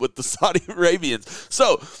compete with the Saudi Arabians.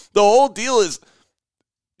 So the whole deal is,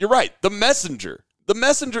 you're right, the messenger,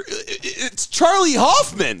 it's Charley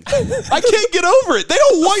Hoffman. I can't get over it. They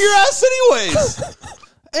don't want your ass anyways.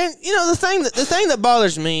 And the thing that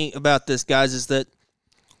bothers me about this, guys, is that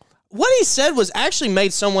what he said was actually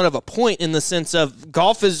made somewhat of a point in the sense of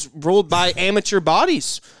golf is ruled by amateur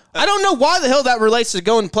bodies. I don't know why the hell that relates to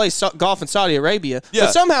going and play golf in Saudi Arabia,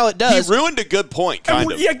 but somehow it does. He ruined a good point,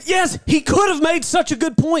 kind of. Yes, he could have made such a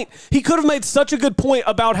good point. He could have made such a good point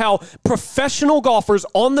about how professional golfers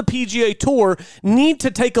on the PGA Tour need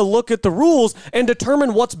to take a look at the rules and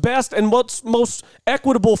determine what's best and what's most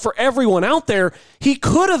equitable for everyone out there. He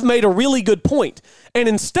could have made a really good point. And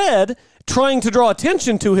instead, trying to draw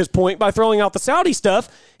attention to his point by throwing out the Saudi stuff,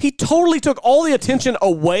 he totally took all the attention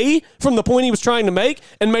away from the point he was trying to make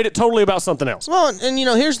and made it totally about something else. Well, and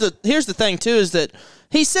here's the thing too, is that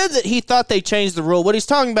he said that he thought they changed the rule. What he's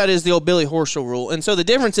talking about is the old Billy Horschel rule. And so the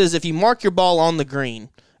difference is if you mark your ball on the green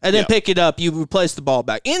and then pick it up, you replace the ball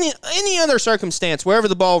back. Any other circumstance, wherever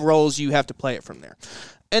the ball rolls, you have to play it from there.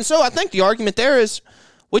 And so I think the argument there is,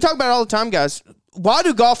 we talk about it all the time, guys, why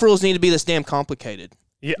do golf rules need to be this damn complicated?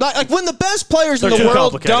 Yeah. Like when the best players in the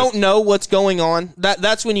world don't know what's going on,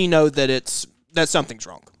 that's when you know that something's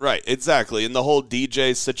wrong. Right, exactly. And the whole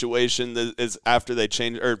DJ situation is after they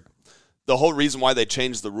changed, or the whole reason why they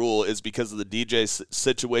changed the rule is because of the DJ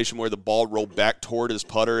situation where the ball rolled back toward his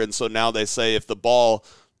putter. And so now they say if the ball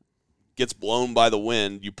gets blown by the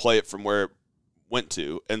wind, you play it from where it went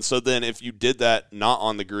to. And so then if you did that not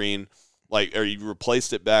on the green, or you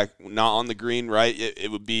replaced it back not on the green, right,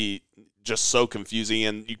 it would be just so confusing.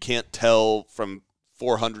 And you can't tell from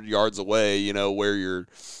 400 yards away,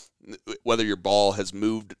 whether your ball has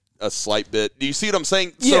moved a slight bit. Do you see what I'm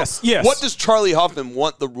saying? Yes, so yes. What does Charley Hoffman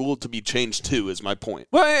want the rule to be changed to is my point.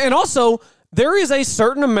 Well, and also, there is a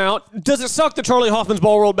certain amount. Does it suck that Charley Hoffman's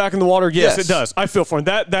ball rolled back in the water? Yes, it does. I feel for him.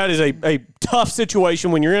 That is a tough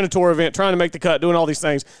situation when you're in a tour event, trying to make the cut, doing all these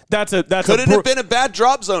things. Could it have been a bad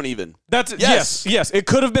drop zone even? Yes. It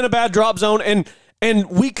could have been a bad drop zone, and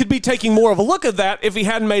we could be taking more of a look at that if he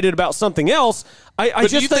hadn't made it about something else.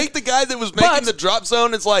 Do you think the guy that was making the drop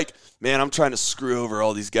zone is like, man, I'm trying to screw over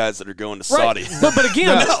all these guys that are going to Saudi? Right. But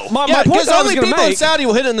again, my point because that I was only going to people in make, Saudi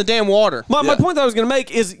will hit it in the damn water. My point that I was going to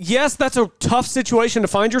make is, yes, that's a tough situation to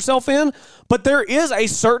find yourself in, but there is a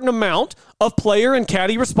certain amount of player and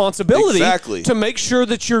caddy responsibility to make sure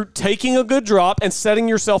that you're taking a good drop and setting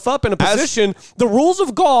yourself up in a position. The rules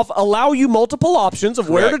of golf allow you multiple options of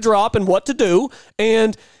where to drop and what to do.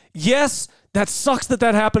 And yes, that sucks that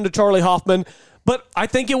happened to Charley Hoffman, but I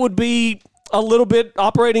think it would be a little bit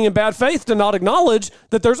operating in bad faith to not acknowledge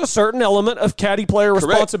that there's a certain element of caddy player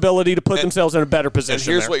responsibility to put themselves in a better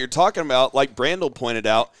position. And here's what you're talking about. Like Brandel pointed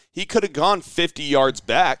out, he could have gone 50 yards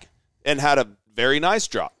back and had a very nice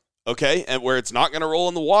drop, okay, and where it's not going to roll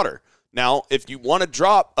in the water. Now, if you want to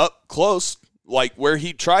drop up close, like where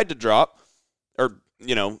he tried to drop, or,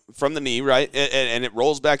 from the knee, right, and it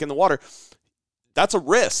rolls back in the water, that's a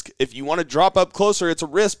risk. If you want to drop up closer, it's a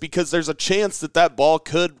risk because there's a chance that ball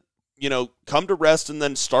could, come to rest and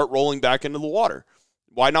then start rolling back into the water.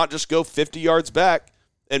 Why not just go 50 yards back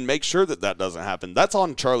and make sure that doesn't happen? That's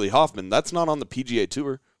on Charley Hoffman. That's not on the PGA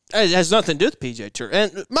Tour. It has nothing to do with the PGA Tour.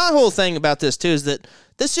 And my whole thing about this, too, is that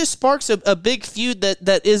this just sparks a big feud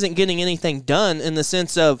that isn't getting anything done in the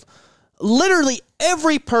sense of literally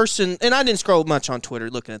every person, and I didn't scroll much on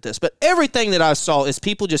Twitter looking at this, but everything that I saw is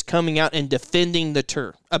people just coming out and defending the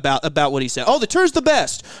tour about what he said. Oh, the tour's the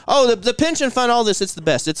best. Oh, the pension fund, all this, it's the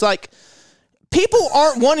best. It's like people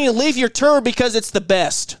aren't wanting to leave your tour because it's the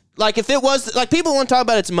best. Like, if it was, like, people want to talk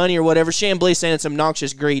about its money or whatever, Chambly saying it's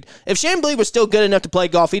obnoxious greed. If Chambly was still good enough to play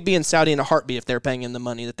golf, he'd be in Saudi in a heartbeat if they're paying him the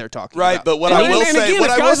money that they're talking about. Right, but what I will say... And again,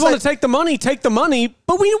 if guys want to take the money,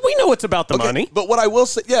 but we know it's about the money. But what I will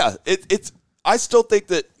say, I still think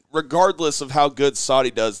that regardless of how good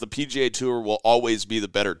Saudi does, the PGA Tour will always be the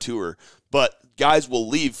better tour. But guys will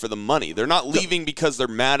leave for the money. They're not leaving because they're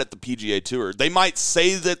mad at the PGA Tour. They might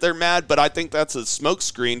say that they're mad, but I think that's a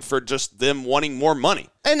smokescreen for just them wanting more money.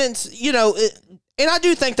 And it's, and I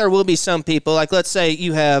do think there will be some people, like let's say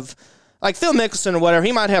you have, like Phil Mickelson or whatever,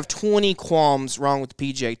 he might have 20 qualms wrong with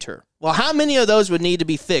the PGA Tour. Well, how many of those would need to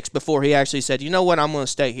be fixed before he actually said, you know what, I'm going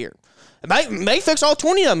to stay here? It may fix all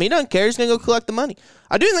 20 of them. He doesn't care. He's going to go collect the money.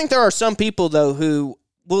 I do think there are some people, though, who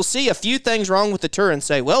will see a few things wrong with the tour and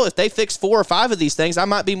say, well, if they fix 4 or 5 of these things, I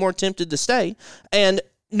might be more tempted to stay. And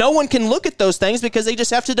no one can look at those things because they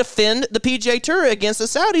just have to defend the PGA Tour against the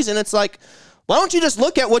Saudis. And it's like, why don't you just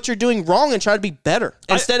look at what you're doing wrong and try to be better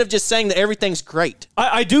instead of just saying that everything's great?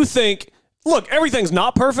 I do think, look, everything's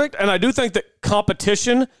not perfect, and I do think that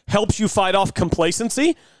competition helps you fight off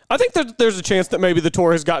complacency. I think that there's a chance that maybe the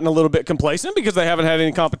tour has gotten a little bit complacent because they haven't had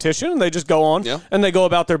any competition and they just go on and they go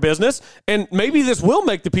about their business. And maybe this will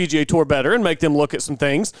make the PGA Tour better and make them look at some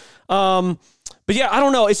things. But yeah, I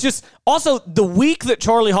don't know. It's just also the week that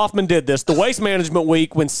Charley Hoffman did this, the Waste Management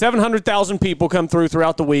Week, when 700,000 people come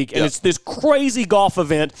throughout the week, and it's this crazy golf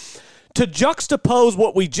event. To juxtapose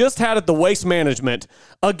what we just had at the Waste Management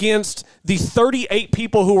against the 38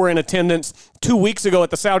 people who were in attendance 2 weeks ago at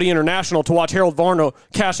the Saudi International to watch Harold Varner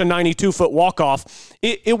cash a 92-foot walk-off,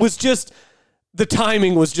 it was just... The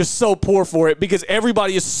timing was just so poor for it because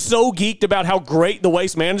everybody is so geeked about how great the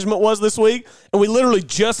Waste Management was this week. And we literally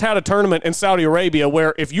just had a tournament in Saudi Arabia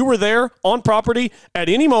where if you were there on property at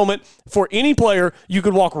any moment for any player, you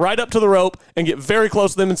could walk right up to the rope and get very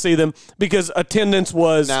close to them and see them because attendance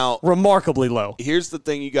was remarkably low. Here's the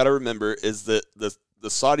thing you got to remember is that the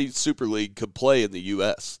Saudi Super League could play in the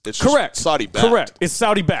U.S. It's correct. Saudi-backed. Correct. It's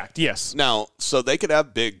Saudi-backed, yes. Now, so they could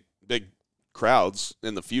have big crowds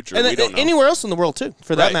in the future. And we don't know. Anywhere else in the world, too,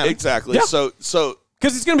 for that matter. Exactly. Yeah. So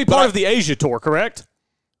because it's going to be part of the Asia Tour, correct?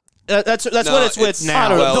 That's what it's with now. I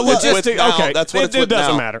don't know. Well, the logistics. Okay, that's what it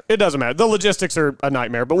doesn't matter. It doesn't matter. The logistics are a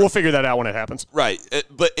nightmare, but we'll figure that out when it happens. Right.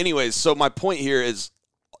 But anyways, so my point here is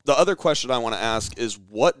the other question I want to ask is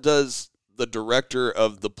what does the director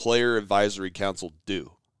of the Player Advisory Council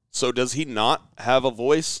do? So does he not have a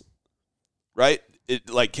voice? Right?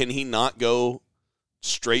 Can he not go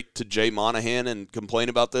straight to Jay Monahan and complain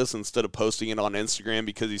about this instead of posting it on Instagram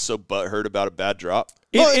because he's so butthurt about a bad drop?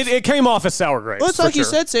 It came off as sour grapes. Well, it's like you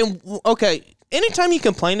said, saying, okay, anytime you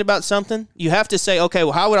complain about something, you have to say, okay,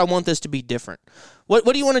 well, how would I want this to be different? What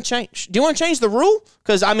do you want to change? Do you want to change the rule?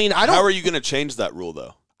 Because, I don't. How are you going to change that rule,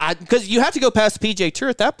 though? Because you have to go past the PGA Tour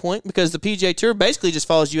at that point, because the PGA Tour basically just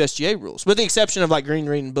follows USGA rules, with the exception of like green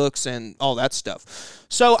reading books and all that stuff.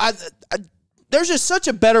 So there's just such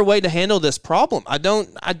a better way to handle this problem.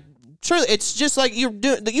 Surely it's just like you're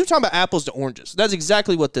talking about apples to oranges. That's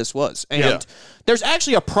exactly what this was. And there's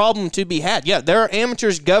actually a problem to be had. Yeah, there are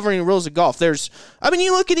amateurs governing rules of golf. You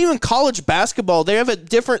look at even college basketball, they have a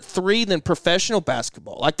different 3 than professional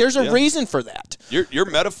basketball. Like, there's a reason for that. Your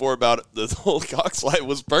metaphor about the whole cock slide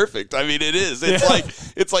was perfect. I mean, it is.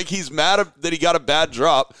 It's like he's mad that he got a bad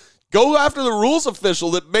drop. Go after the rules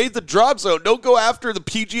official that made the drop zone. Don't go after the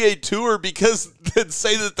PGA Tour because then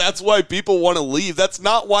say that's why people want to leave. That's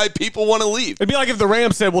not why people want to leave. It'd be like if the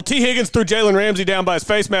Rams said, well, T. Higgins threw Jalen Ramsey down by his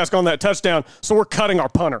face mask on that touchdown, so we're cutting our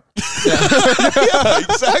punter. Yeah,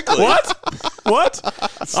 exactly. What?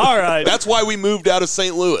 All right. That's why we moved out of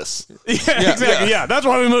St. Louis. Yeah, exactly. Yeah, that's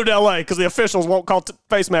why we moved to L.A., because the officials won't call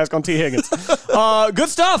face mask on T. Higgins. Good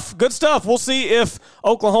stuff. We'll see if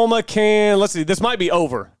Oklahoma can. Let's see. This might be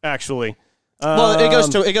over, actually. Well,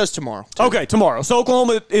 it goes tomorrow. Okay, tomorrow. So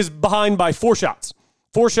Oklahoma is behind by 4 shots.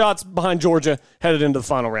 4 shots behind Georgia, headed into the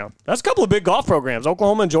final round. That's a couple of big golf programs.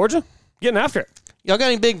 Oklahoma and Georgia getting after it. Y'all got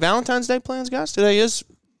any big Valentine's Day plans, guys? Today is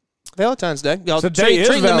Valentine's Day. Y'all Today is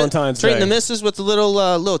Valentine's Day. Treating the missus with the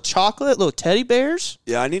little chocolate, little teddy bears.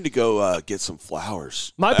 Yeah, I need to go get some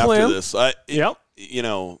flowers. My after plan. This.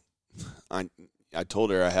 I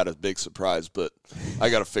told her I had a big surprise, but I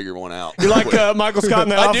got to figure one out. You're like Michael Scott in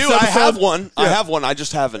that I do. episode? I have one. Yeah. I have one. I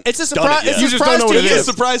just haven't. It's a surprise. Done it yet. You just don't know what it is. It's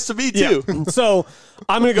a surprise to me too. Yeah. So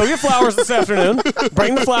I'm going to go get flowers this afternoon.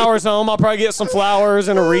 Bring the flowers home. I'll probably get some flowers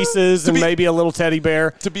and a Reese's and maybe a little teddy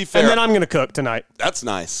bear. To be fair. And then I'm going to cook tonight. That's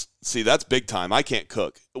nice. See, that's big time. I can't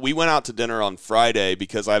cook. We went out to dinner on Friday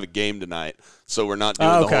because I have a game tonight, so we're not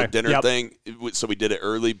doing the whole dinner thing. So we did it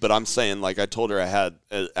early. But I'm saying, like I told her I had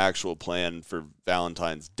an actual plan for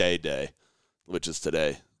Valentine's Day, which is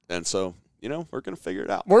today. And so, we're going to figure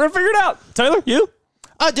it out. We're going to figure it out. Taylor, you?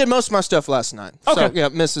 I did most of my stuff last night. Okay. So,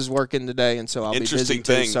 Mrs. working today, and so I'll be busy Interesting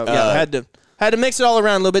too. thing. So, I had to mix it all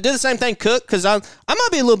around a little bit. Did the same thing, cook, because I might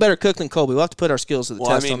be a little better cook than Colby. We'll have to put our skills to the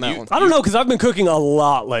test on that one. I don't know, because I've been cooking a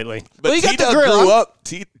lot lately. But you got the grill.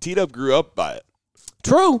 T-Dub grew up by it.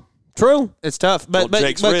 True. It's tough. But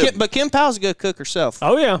Kim Powell's a good cook herself.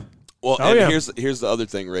 Oh, yeah. Well, here's the other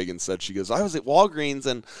thing Reagan said. She goes, I was at Walgreens,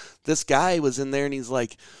 and this guy was in there, and he's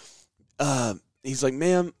like,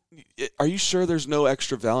 ma'am, are you sure there's no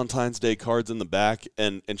extra Valentine's Day cards in the back?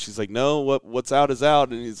 And she's like, no, what's out is out.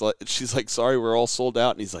 And she's like, sorry, we're all sold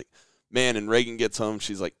out. And he's like, man. And Reagan gets home.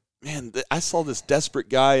 She's like, man, I saw this desperate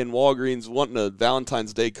guy in Walgreens wanting a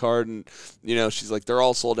Valentine's Day card. And, she's like, they're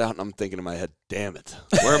all sold out. And I'm thinking in my head, damn it.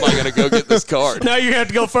 Where am I going to go get this card? Now you have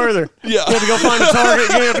to go further. Yeah. You have to go find a Target.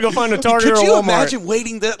 You have to go find a Target or a Walmart. Could you imagine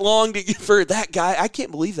waiting that long for that guy? I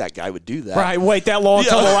can't believe that guy would do that. Right, wait that long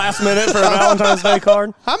until the last minute for a Valentine's Day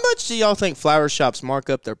card? How much do y'all think flower shops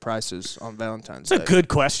mark up their prices on Valentine's Day? It's a good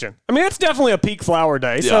question. I mean, it's definitely a peak flower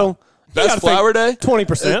day. Yeah. So best flower day?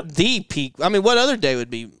 20%. The peak. I mean, what other day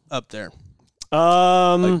would be up there?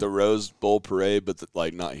 Like the Rose Bowl parade, but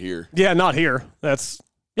not here. Yeah, not here. That's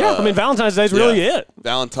Valentine's Day is really it.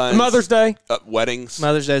 Valentine's, Mother's Day, weddings.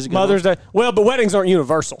 Mother's Day is a good Mother's Day. Well, but weddings aren't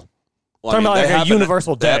universal. Well, talking about a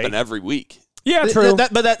universal day. They happen every week. Yeah, true.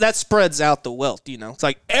 But that spreads out the wealth. It's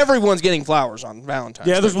like everyone's getting flowers on Valentine's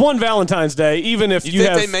Day. Yeah, there's one Valentine's Day, even if you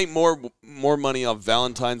think they make more money off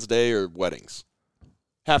Valentine's Day or weddings?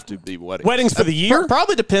 Have to be weddings. Weddings for the year?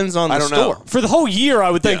 Probably depends on the store. Know. For the whole year,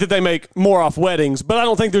 I would think that they make more off weddings, but I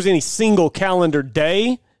don't think there's any single calendar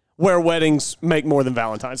day where weddings make more than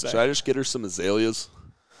Valentine's Day. Should I just get her some azaleas?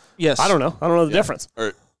 Yes. I don't know. I don't know the difference.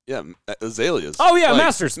 Or azaleas. Oh, yeah,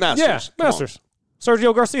 Masters. Masters. Yeah, Masters.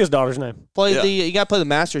 Sergio Garcia's daughter's name. You got to play the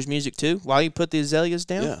Masters music, too, while you put the azaleas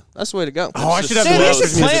down. Yeah. That's the way to go. Oh, I should have the Sandy,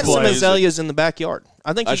 Masters you should music plant some azaleas in the backyard.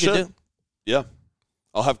 I think you should do. Yeah.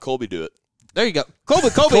 I'll have Colby do it. There you go.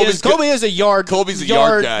 Colby is a yard. Colby's a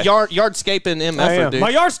yard guy. Yardscaping MF, dude. My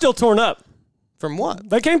yard's still torn up. From what?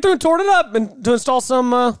 They came through and tore it up to install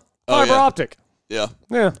some fiber optic. Yeah.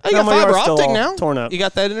 Yeah. You got fiber optic now? Torn up. You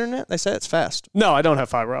got that internet? They say it's fast. No, I don't have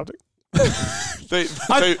fiber optic.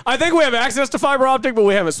 I think we have access to fiber optic, but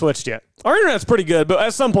we haven't switched yet. Our internet's pretty good, but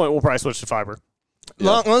at some point we'll probably switch to fiber.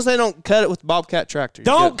 Long as they don't cut it with the Bobcat tractor.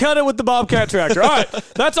 Don't cut it with the Bobcat tractor. All right,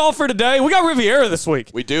 that's all for today. We got Riviera this week.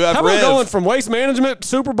 We do have How about Riv. going from Waste Management,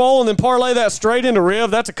 Super Bowl, and then parlay that straight into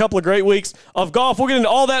Riv? That's a couple of great weeks of golf. We'll get into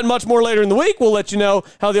all that and much more later in the week. We'll let you know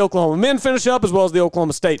how the Oklahoma men finish up as well as the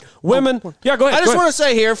Oklahoma State women. Yeah, go ahead. I just want to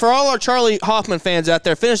say here, for all our Charley Hoffman fans out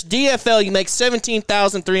there, finish DFL, you make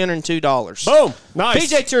 $17,302. Boom.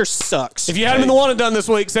 Nice. PJ Tour sucks. If you had him in the one and done this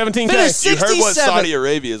week, $17K. Finish You heard what 67. Saudi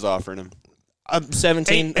Arabia is offering him.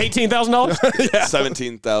 17. $18,000?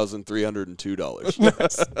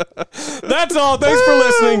 $17,302. That's all. Thanks for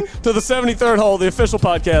listening to the 73rd hole, the official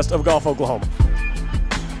podcast of Golf Oklahoma.